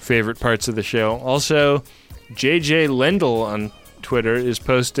my favorite parts of the show. Also, JJ Lendl on Twitter is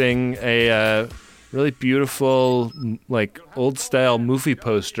posting a really beautiful, like, old-style movie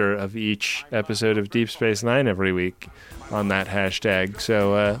poster of each episode of Deep Space Nine every week on that hashtag.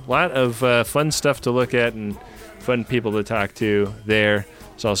 So a lot of fun stuff to look at and fun people to talk to there.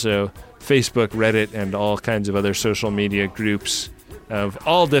 There's also Facebook, Reddit, and all kinds of other social media groups of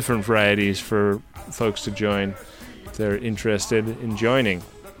all different varieties for folks to join if they're interested in joining.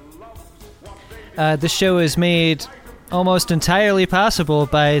 The show is made almost entirely possible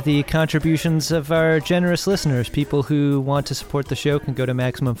by the contributions of our generous listeners. People who want to support the show can go to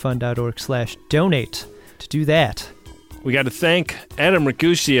MaximumFun.org/donate to do that. We got to thank Adam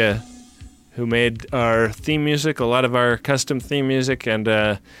Ragusia, who made our theme music, a lot of our custom theme music,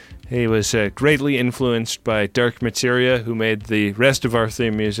 and he was greatly influenced by Dark Materia, who made the rest of our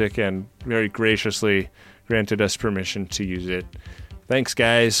theme music and very graciously granted us permission to use it. Thanks,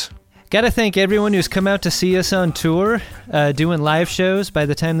 guys. Gotta thank everyone who's come out to see us on tour, doing live shows. By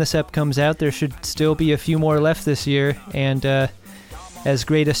the time this ep comes out, there should still be a few more left this year. And as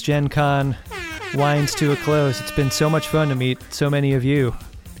Greatest Gen Con winds to a close, it's been so much fun to meet so many of you.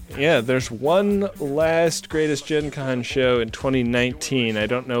 Yeah, there's one last Greatest Gen Con show in 2019. I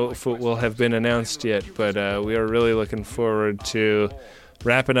don't know if it will have been announced yet, but we are really looking forward to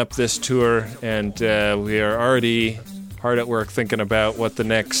wrapping up this tour, and we are already hard at work thinking about what the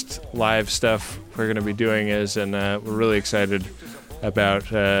next live stuff we're going to be doing is, and we're really excited about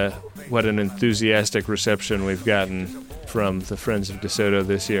what an enthusiastic reception we've gotten from the Friends of DeSoto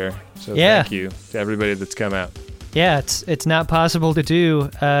this year. So Thank you to everybody that's come out. Yeah, it's not possible to do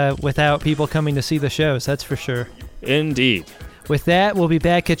without people coming to see the shows, that's for sure. Indeed. With that, we'll be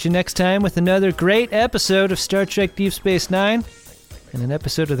back at you next time with another great episode of Star Trek Deep Space Nine and an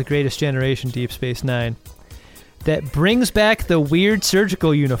episode of The Greatest Generation Deep Space Nine that brings back the weird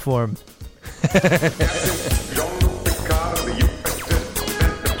surgical uniform.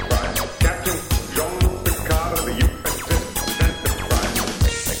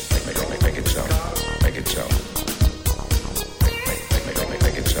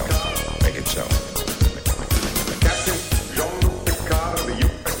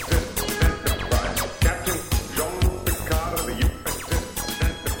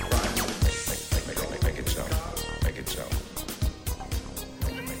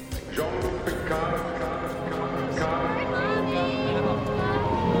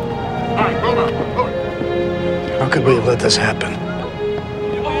 How could we let this happen?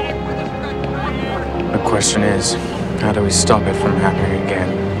 The question is, how do we stop it from happening again?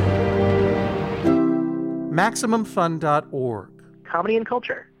 MaximumFun.org. Comedy and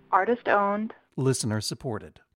culture. Artist owned. Listener supported.